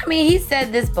culture. I mean, he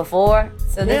said this before,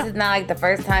 so this is not like the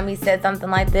first time he said something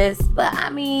like this. But I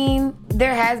mean,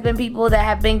 there has been people that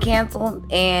have been canceled,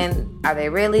 and are they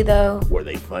really though? Were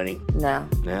they funny? No.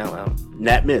 Yeah, well,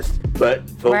 not missed. But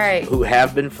folks who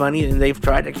have been funny and they've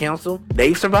tried to cancel,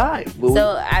 they've survived.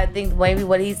 So I think maybe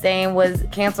what he's saying was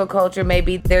cancel culture may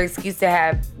be their excuse to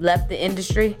have left the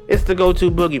industry. It's the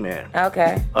go-to boogeyman.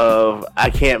 Okay. Of, I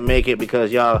can't make it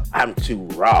because y'all, I'm too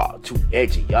raw, too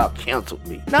edgy. Y'all canceled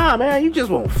me. Nah, man, you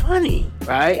just weren't funny,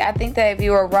 right? I think that if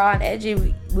you were raw and edgy,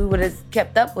 we would have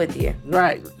kept up with you.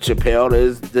 Right. Chappelle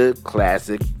is the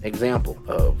classic example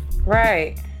of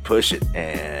push it,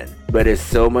 but it's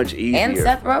so much easier. And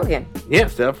Seth Rogen. Yeah,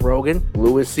 Seth Rogen,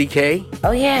 Louis C.K.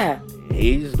 Oh yeah.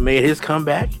 He's made his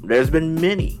comeback. There's been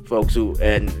many folks who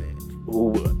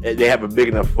they have a big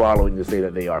enough following to say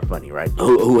that they are funny, right?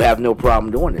 Who have no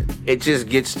problem doing it. It just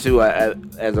gets to,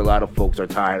 as a lot of folks are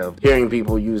tired of hearing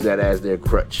people use that as their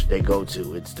crutch. They go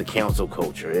to, it's the cancel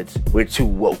culture. We're too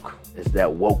woke. It's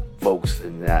that woke folks,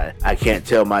 and I can't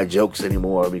tell my jokes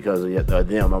anymore because of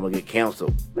them. I'm gonna get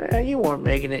canceled. Man, you weren't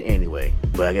making it anyway.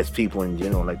 But I guess people in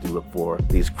general like to look for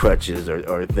these crutches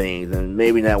or things, and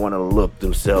maybe not want to look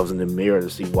themselves in the mirror to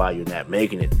see why you're not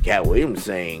making it. Cat Williams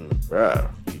saying,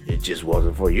 bruh, it just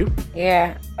wasn't for you.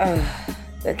 Yeah.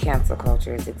 The cancel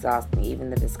culture is exhausting,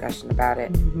 even the discussion about it.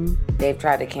 They've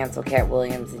tried to cancel Cat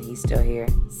Williams and he's still here.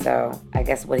 So I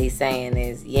guess what he's saying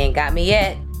is, you ain't got me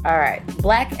yet. All right.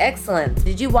 Black Excellence.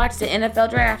 Did you watch the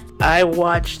NFL draft? I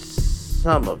watched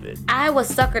some of it. I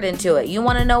was suckered into it. You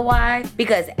want to know why?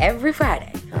 Because every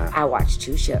Friday, I watch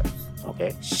 2 shows.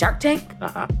 Okay. Shark Tank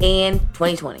and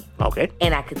 2020. Okay.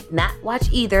 And I could not watch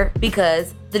either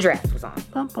because the draft was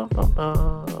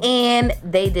on. And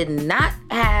they did not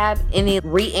have any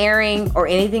re-airing or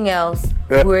anything else.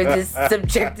 We're just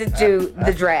subjected to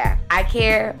the draft. I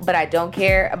care, but I don't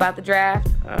care about the draft.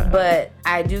 But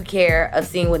I do care of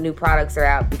seeing what new products are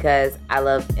out because I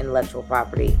love intellectual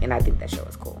property and I think that show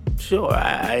is cool. Sure,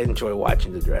 I enjoy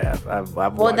watching the draft.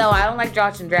 Well, no, I don't like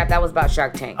watching draft. That was about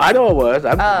Shark Tank. I know it was.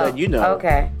 I'm just letting you know.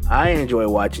 Okay. I enjoy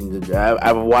watching the draft.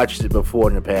 I've watched it before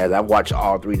in the past. I've watched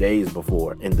all 3 days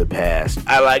before. in the past.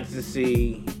 I like to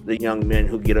see the young men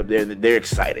who get up there, they're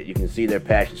excited. You can see their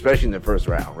passion, especially in the first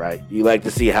round, right? You like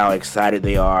to see how excited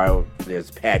they are.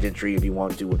 There's pageantry, if you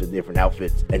want to, with the different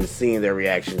outfits, and seeing their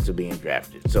reactions to being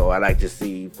drafted. So I like to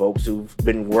see folks who've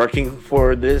been working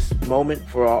for this moment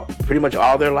for pretty much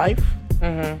all their life.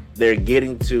 Mm-hmm. They're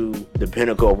getting to the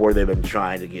pinnacle of where they've been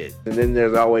trying to get. And then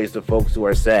there's always the folks who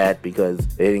are sad because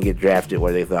they didn't get drafted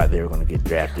where they thought they were going to get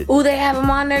drafted. Ooh, they have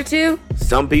them on there too?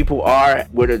 Some people are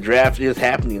where the draft is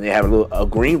happening. They have a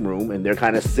green room and they're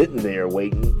kind of sitting there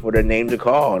waiting for their name to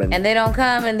call. And they don't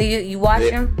come and you watch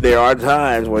them? There are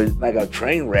times where, like a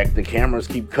train wreck, the cameras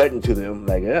keep cutting to them.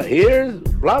 Like, here's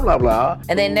blah, blah, blah.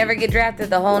 And they never get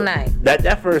drafted the whole night?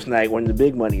 That first night when the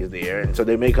big money is there. And so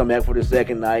they may come back for the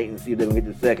second night and see if they can get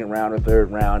the second round or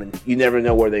third round. And you never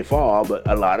know where they fall. But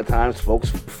a lot of times folks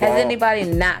fall. Has anybody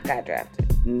not got drafted?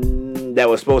 That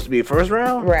was supposed to be first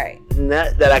round? Right.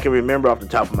 Not that I can remember off the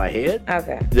top of my head.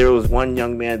 Okay. There was one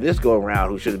young man this go around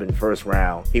who should have been first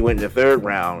round. He went in the third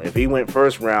round. If he went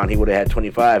first round, he would have had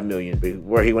 $25 million.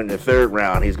 Where he went in the third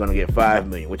round, he's going to get $5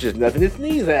 million, which is nothing to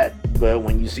sneeze at. But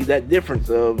when you see that difference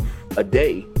of a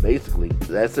day, basically,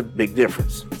 that's a big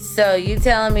difference. So you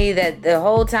telling me that the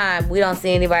whole time we don't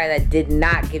see anybody that did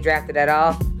not get drafted at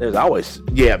all? There's always,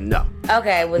 no.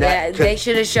 Okay, well, they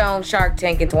should have shown Shark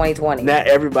Tank in 2020. Not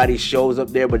everybody shows up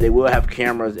there, but they will have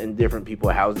cameras in different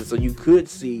people's houses. So you could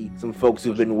see some folks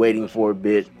who've been waiting for a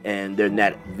bit and they're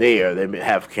not there. They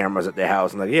have cameras at their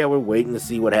house and like, yeah, we're waiting to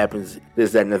see what happens,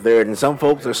 this, that, and the third. And some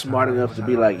folks are smart enough to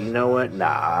be like, you know what? Nah,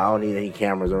 I don't need any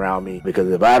cameras around me because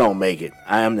if I don't make it,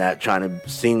 I am not trying to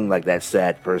seem like that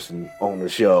sad person on the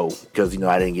show because,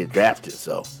 I didn't get drafted.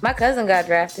 So my cousin got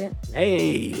drafted.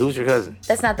 Hey, who's your cousin?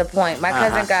 That's not the point. My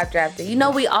cousin got drafted.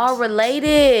 We all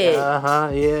related.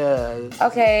 Yeah.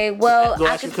 Okay, well, go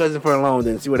ask your cousin for a loan,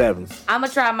 then see what happens. I'm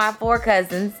gonna try my 4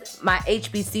 cousins, my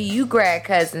HBCU grad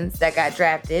cousins that got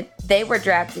drafted. They were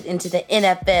drafted into the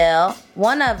NFL.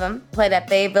 One of them played at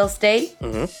Fayetteville State.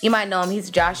 Mm-hmm. You might know him. He's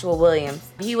Joshua Williams.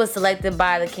 He was selected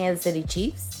by the Kansas City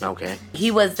Chiefs. Okay.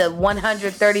 He was the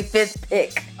 135th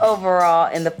pick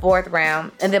overall in the 4th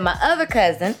round. And then my other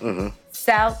cousin,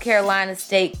 South Carolina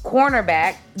State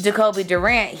cornerback Jacoby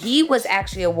Durant, he was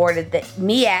actually awarded the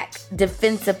MEAC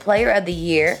Defensive Player of the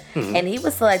Year, and he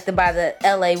was selected by the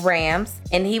LA Rams,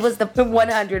 and he was the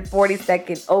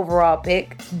 142nd overall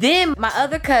pick. Then my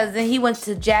other cousin, he went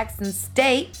to Jackson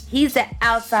State. He's an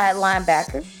outside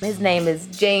linebacker. His name is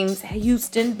James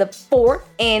Houston the 4th,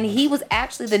 and he was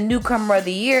actually the newcomer of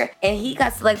the year, and he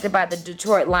got selected by the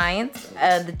Detroit Lions,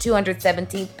 the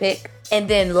 217th pick. And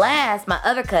then last, my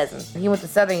other cousin, he went to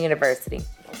Southern University.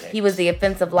 Okay. He was the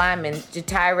offensive lineman,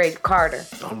 Jatire Carter.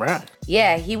 All right.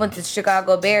 Yeah, he went to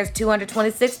Chicago Bears,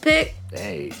 226th pick.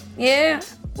 Hey. Yeah.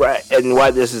 Right, and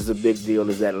why this is a big deal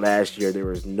is that last year there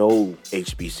was no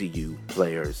HBCU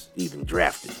players even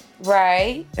drafted.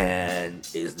 Right. And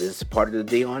is this part of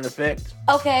the Deion effect?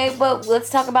 Okay, but let's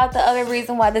talk about the other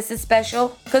reason why this is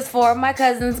special. Because 4 of my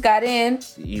cousins got in.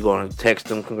 You gonna text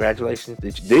them congratulations?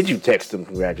 Did you text them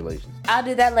congratulations? I'll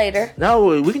do that later.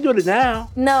 No, we can do it now.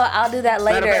 No, I'll do that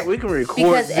later. Matter of fact, we can record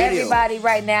because video. Everybody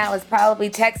right now is probably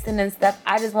texting and stuff.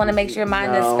 I just want to make sure mine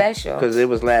is special. Because it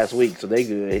was last week, so they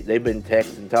good. They've been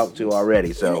texted and talked to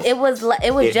already. So it was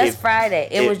just Friday.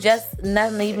 It was just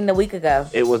nothing even a week ago.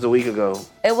 It was a week ago.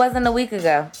 It wasn't a week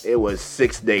ago. It was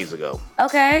 6 days ago.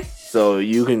 Okay. So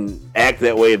you can act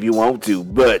that way if you want to,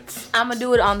 but I'm gonna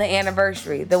do it on the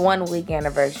anniversary, the 1 week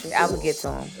anniversary. I will get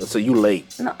to him. So you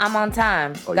late? No, I'm on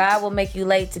time. God will make you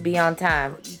late to be on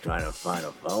time. You trying to find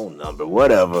a phone number,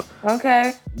 whatever.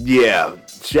 Okay. Yeah,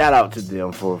 shout out to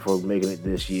them for making it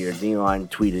this year. Deion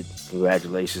tweeted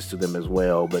congratulations to them as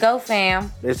well. But go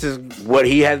fam. This is what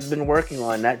he has been working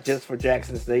on, not just for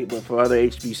Jackson State, but for other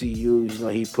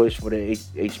HBCUs. He pushed for the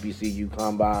HBCU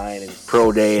Combine and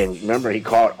Pro Day, and remember he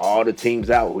called all the teams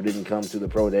out who didn't come to the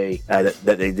Pro Day that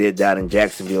they did down in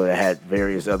Jacksonville that had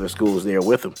various other schools there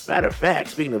with them. Matter of fact,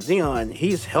 speaking of Deion,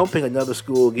 he's helping another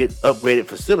school get upgraded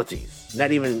facilities.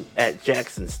 Not even at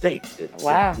Jackson State. It's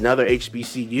another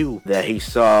HBCU that he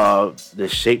saw the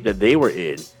shape that they were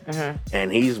in. Mm-hmm.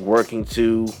 And he's working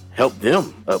to help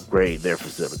them upgrade their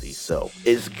facilities. So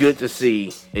it's good to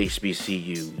see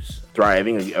HBCUs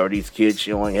thriving, or these kids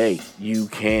showing, hey, you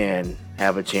can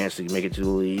have a chance to make it to the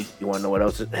league. You want to know what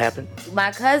else happened?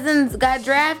 My cousins got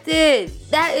drafted.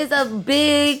 That is a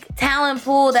big talent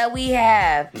pool that we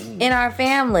have in our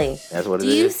family. That's what it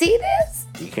is. Do you see this?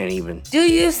 You can't even. Do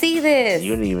you see this?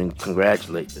 You didn't even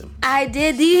congratulate them. I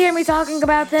did. Do you hear me talking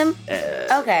about them?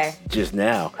 Okay. Just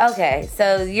now. Okay,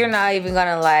 so you're not even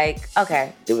gonna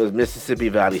okay. It was Mississippi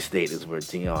Valley State is where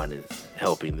Deion is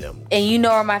helping them. And you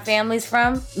know where my family's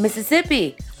from?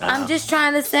 Mississippi. I'm just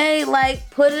trying to say,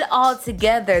 put it all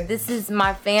together. This is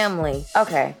my family.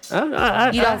 Okay.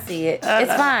 You don't see it.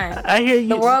 It's fine. I hear you.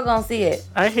 The world gonna see it.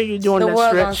 I hear you doing that stretch. The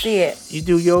world gonna see it. You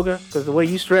do yoga? Because the way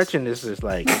you stretching this is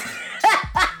like,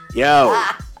 yo.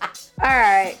 All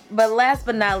right, but last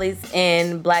but not least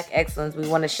in Black Excellence, we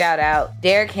want to shout out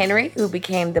Derrick Henry, who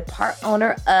became the part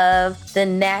owner of the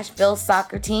Nashville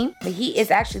soccer team. But he is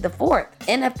actually the 4th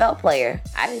NFL player,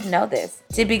 I didn't know this,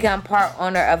 to become part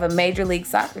owner of a Major League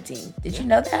Soccer team. Did you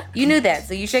know that? You knew that,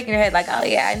 so you're shaking your head like, oh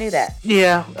yeah, I knew that.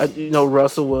 Yeah,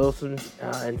 Russell Wilson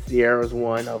and Sierra's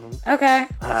one of them. Okay.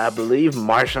 I believe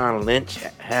Marshawn Lynch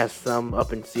has some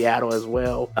up in Seattle as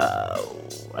well.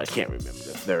 I can't remember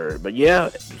the third, but yeah,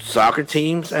 soccer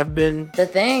teams have been the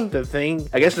thing.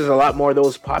 I guess there's a lot more of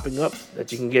those popping up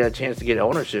that you can get a chance to get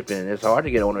ownership in. It's hard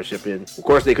to get ownership in. Of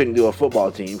course, they couldn't do a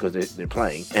football team because they're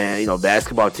playing, and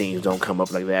basketball teams don't come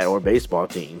up like that, or baseball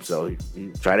teams. So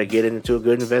you try to get into a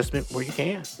good investment where you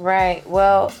can. Right.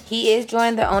 Well, he is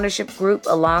joining the ownership group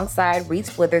alongside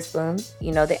Reese Witherspoon,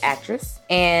 the actress,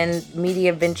 and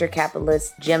media venture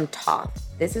capitalist Jim Toth.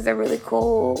 This is a really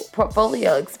cool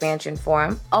portfolio expansion for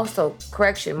him. Also,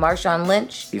 correction, Marshawn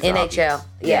Lynch, He's NHL.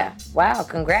 Yeah. Wow.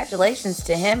 Congratulations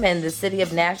to him and the city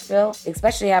of Nashville,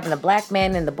 especially having a black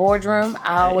man in the boardroom.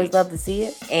 I always love to see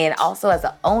it. And also as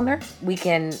an owner, we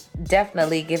can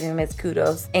definitely give him his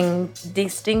kudos and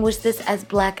distinguish this as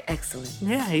Black Excellence.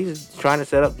 Yeah, he's trying to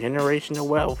set up generational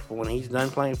wealth when he's done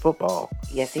playing football.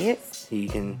 Yes, he is. He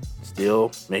can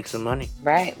still make some money.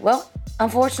 Right. Well,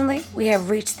 unfortunately, we have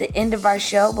reached the end of our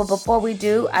show, but before we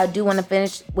do, I do want to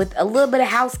finish with a little bit of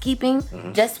housekeeping.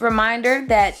 Just a reminder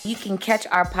that you can catch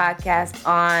our podcast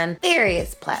on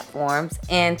various platforms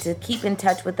and to keep in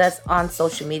touch with us on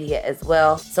social media as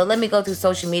well. So let me go through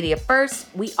social media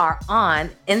first. We are on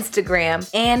Instagram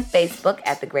and Facebook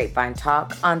at The Grapevine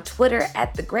Talk, on Twitter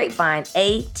at The Grapevine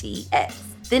ATX.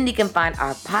 Then you can find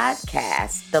our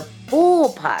podcast, the full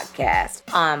podcast,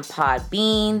 on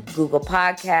Podbean, Google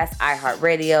Podcasts,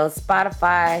 iHeartRadio,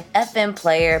 Spotify, FM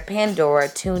Player, Pandora,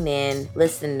 TuneIn,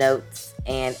 Listen Notes,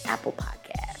 and Apple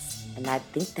Podcasts. And I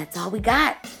think that's all we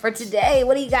got for today.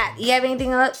 What do you got? You have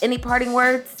anything else? Any parting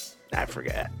words? I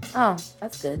forgot. Oh,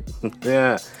 that's good.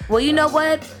 Yeah. Well, you know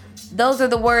what? Those are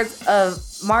the words of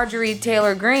Marjorie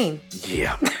Taylor Greene.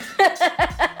 Yeah.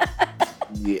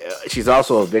 Yeah. She's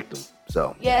also a victim.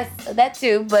 So yes, that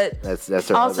too, but that's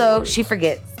her. Also, she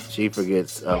forgets. She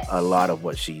forgets a lot of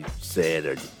what she said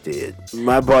or did.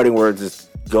 My parting words is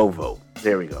go vote.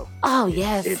 There we go. Oh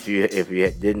yes. If you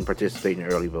didn't participate in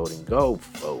early voting, go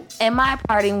vote. And my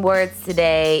parting words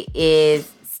today is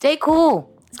stay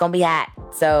cool. It's gonna be hot,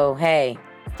 so hey,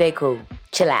 stay cool.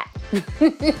 Chill out.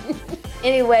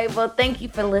 Anyway, well, thank you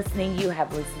for listening. You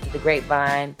have listened to The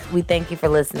Grapevine. We thank you for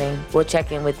listening. We'll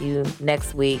check in with you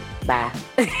next week. Bye.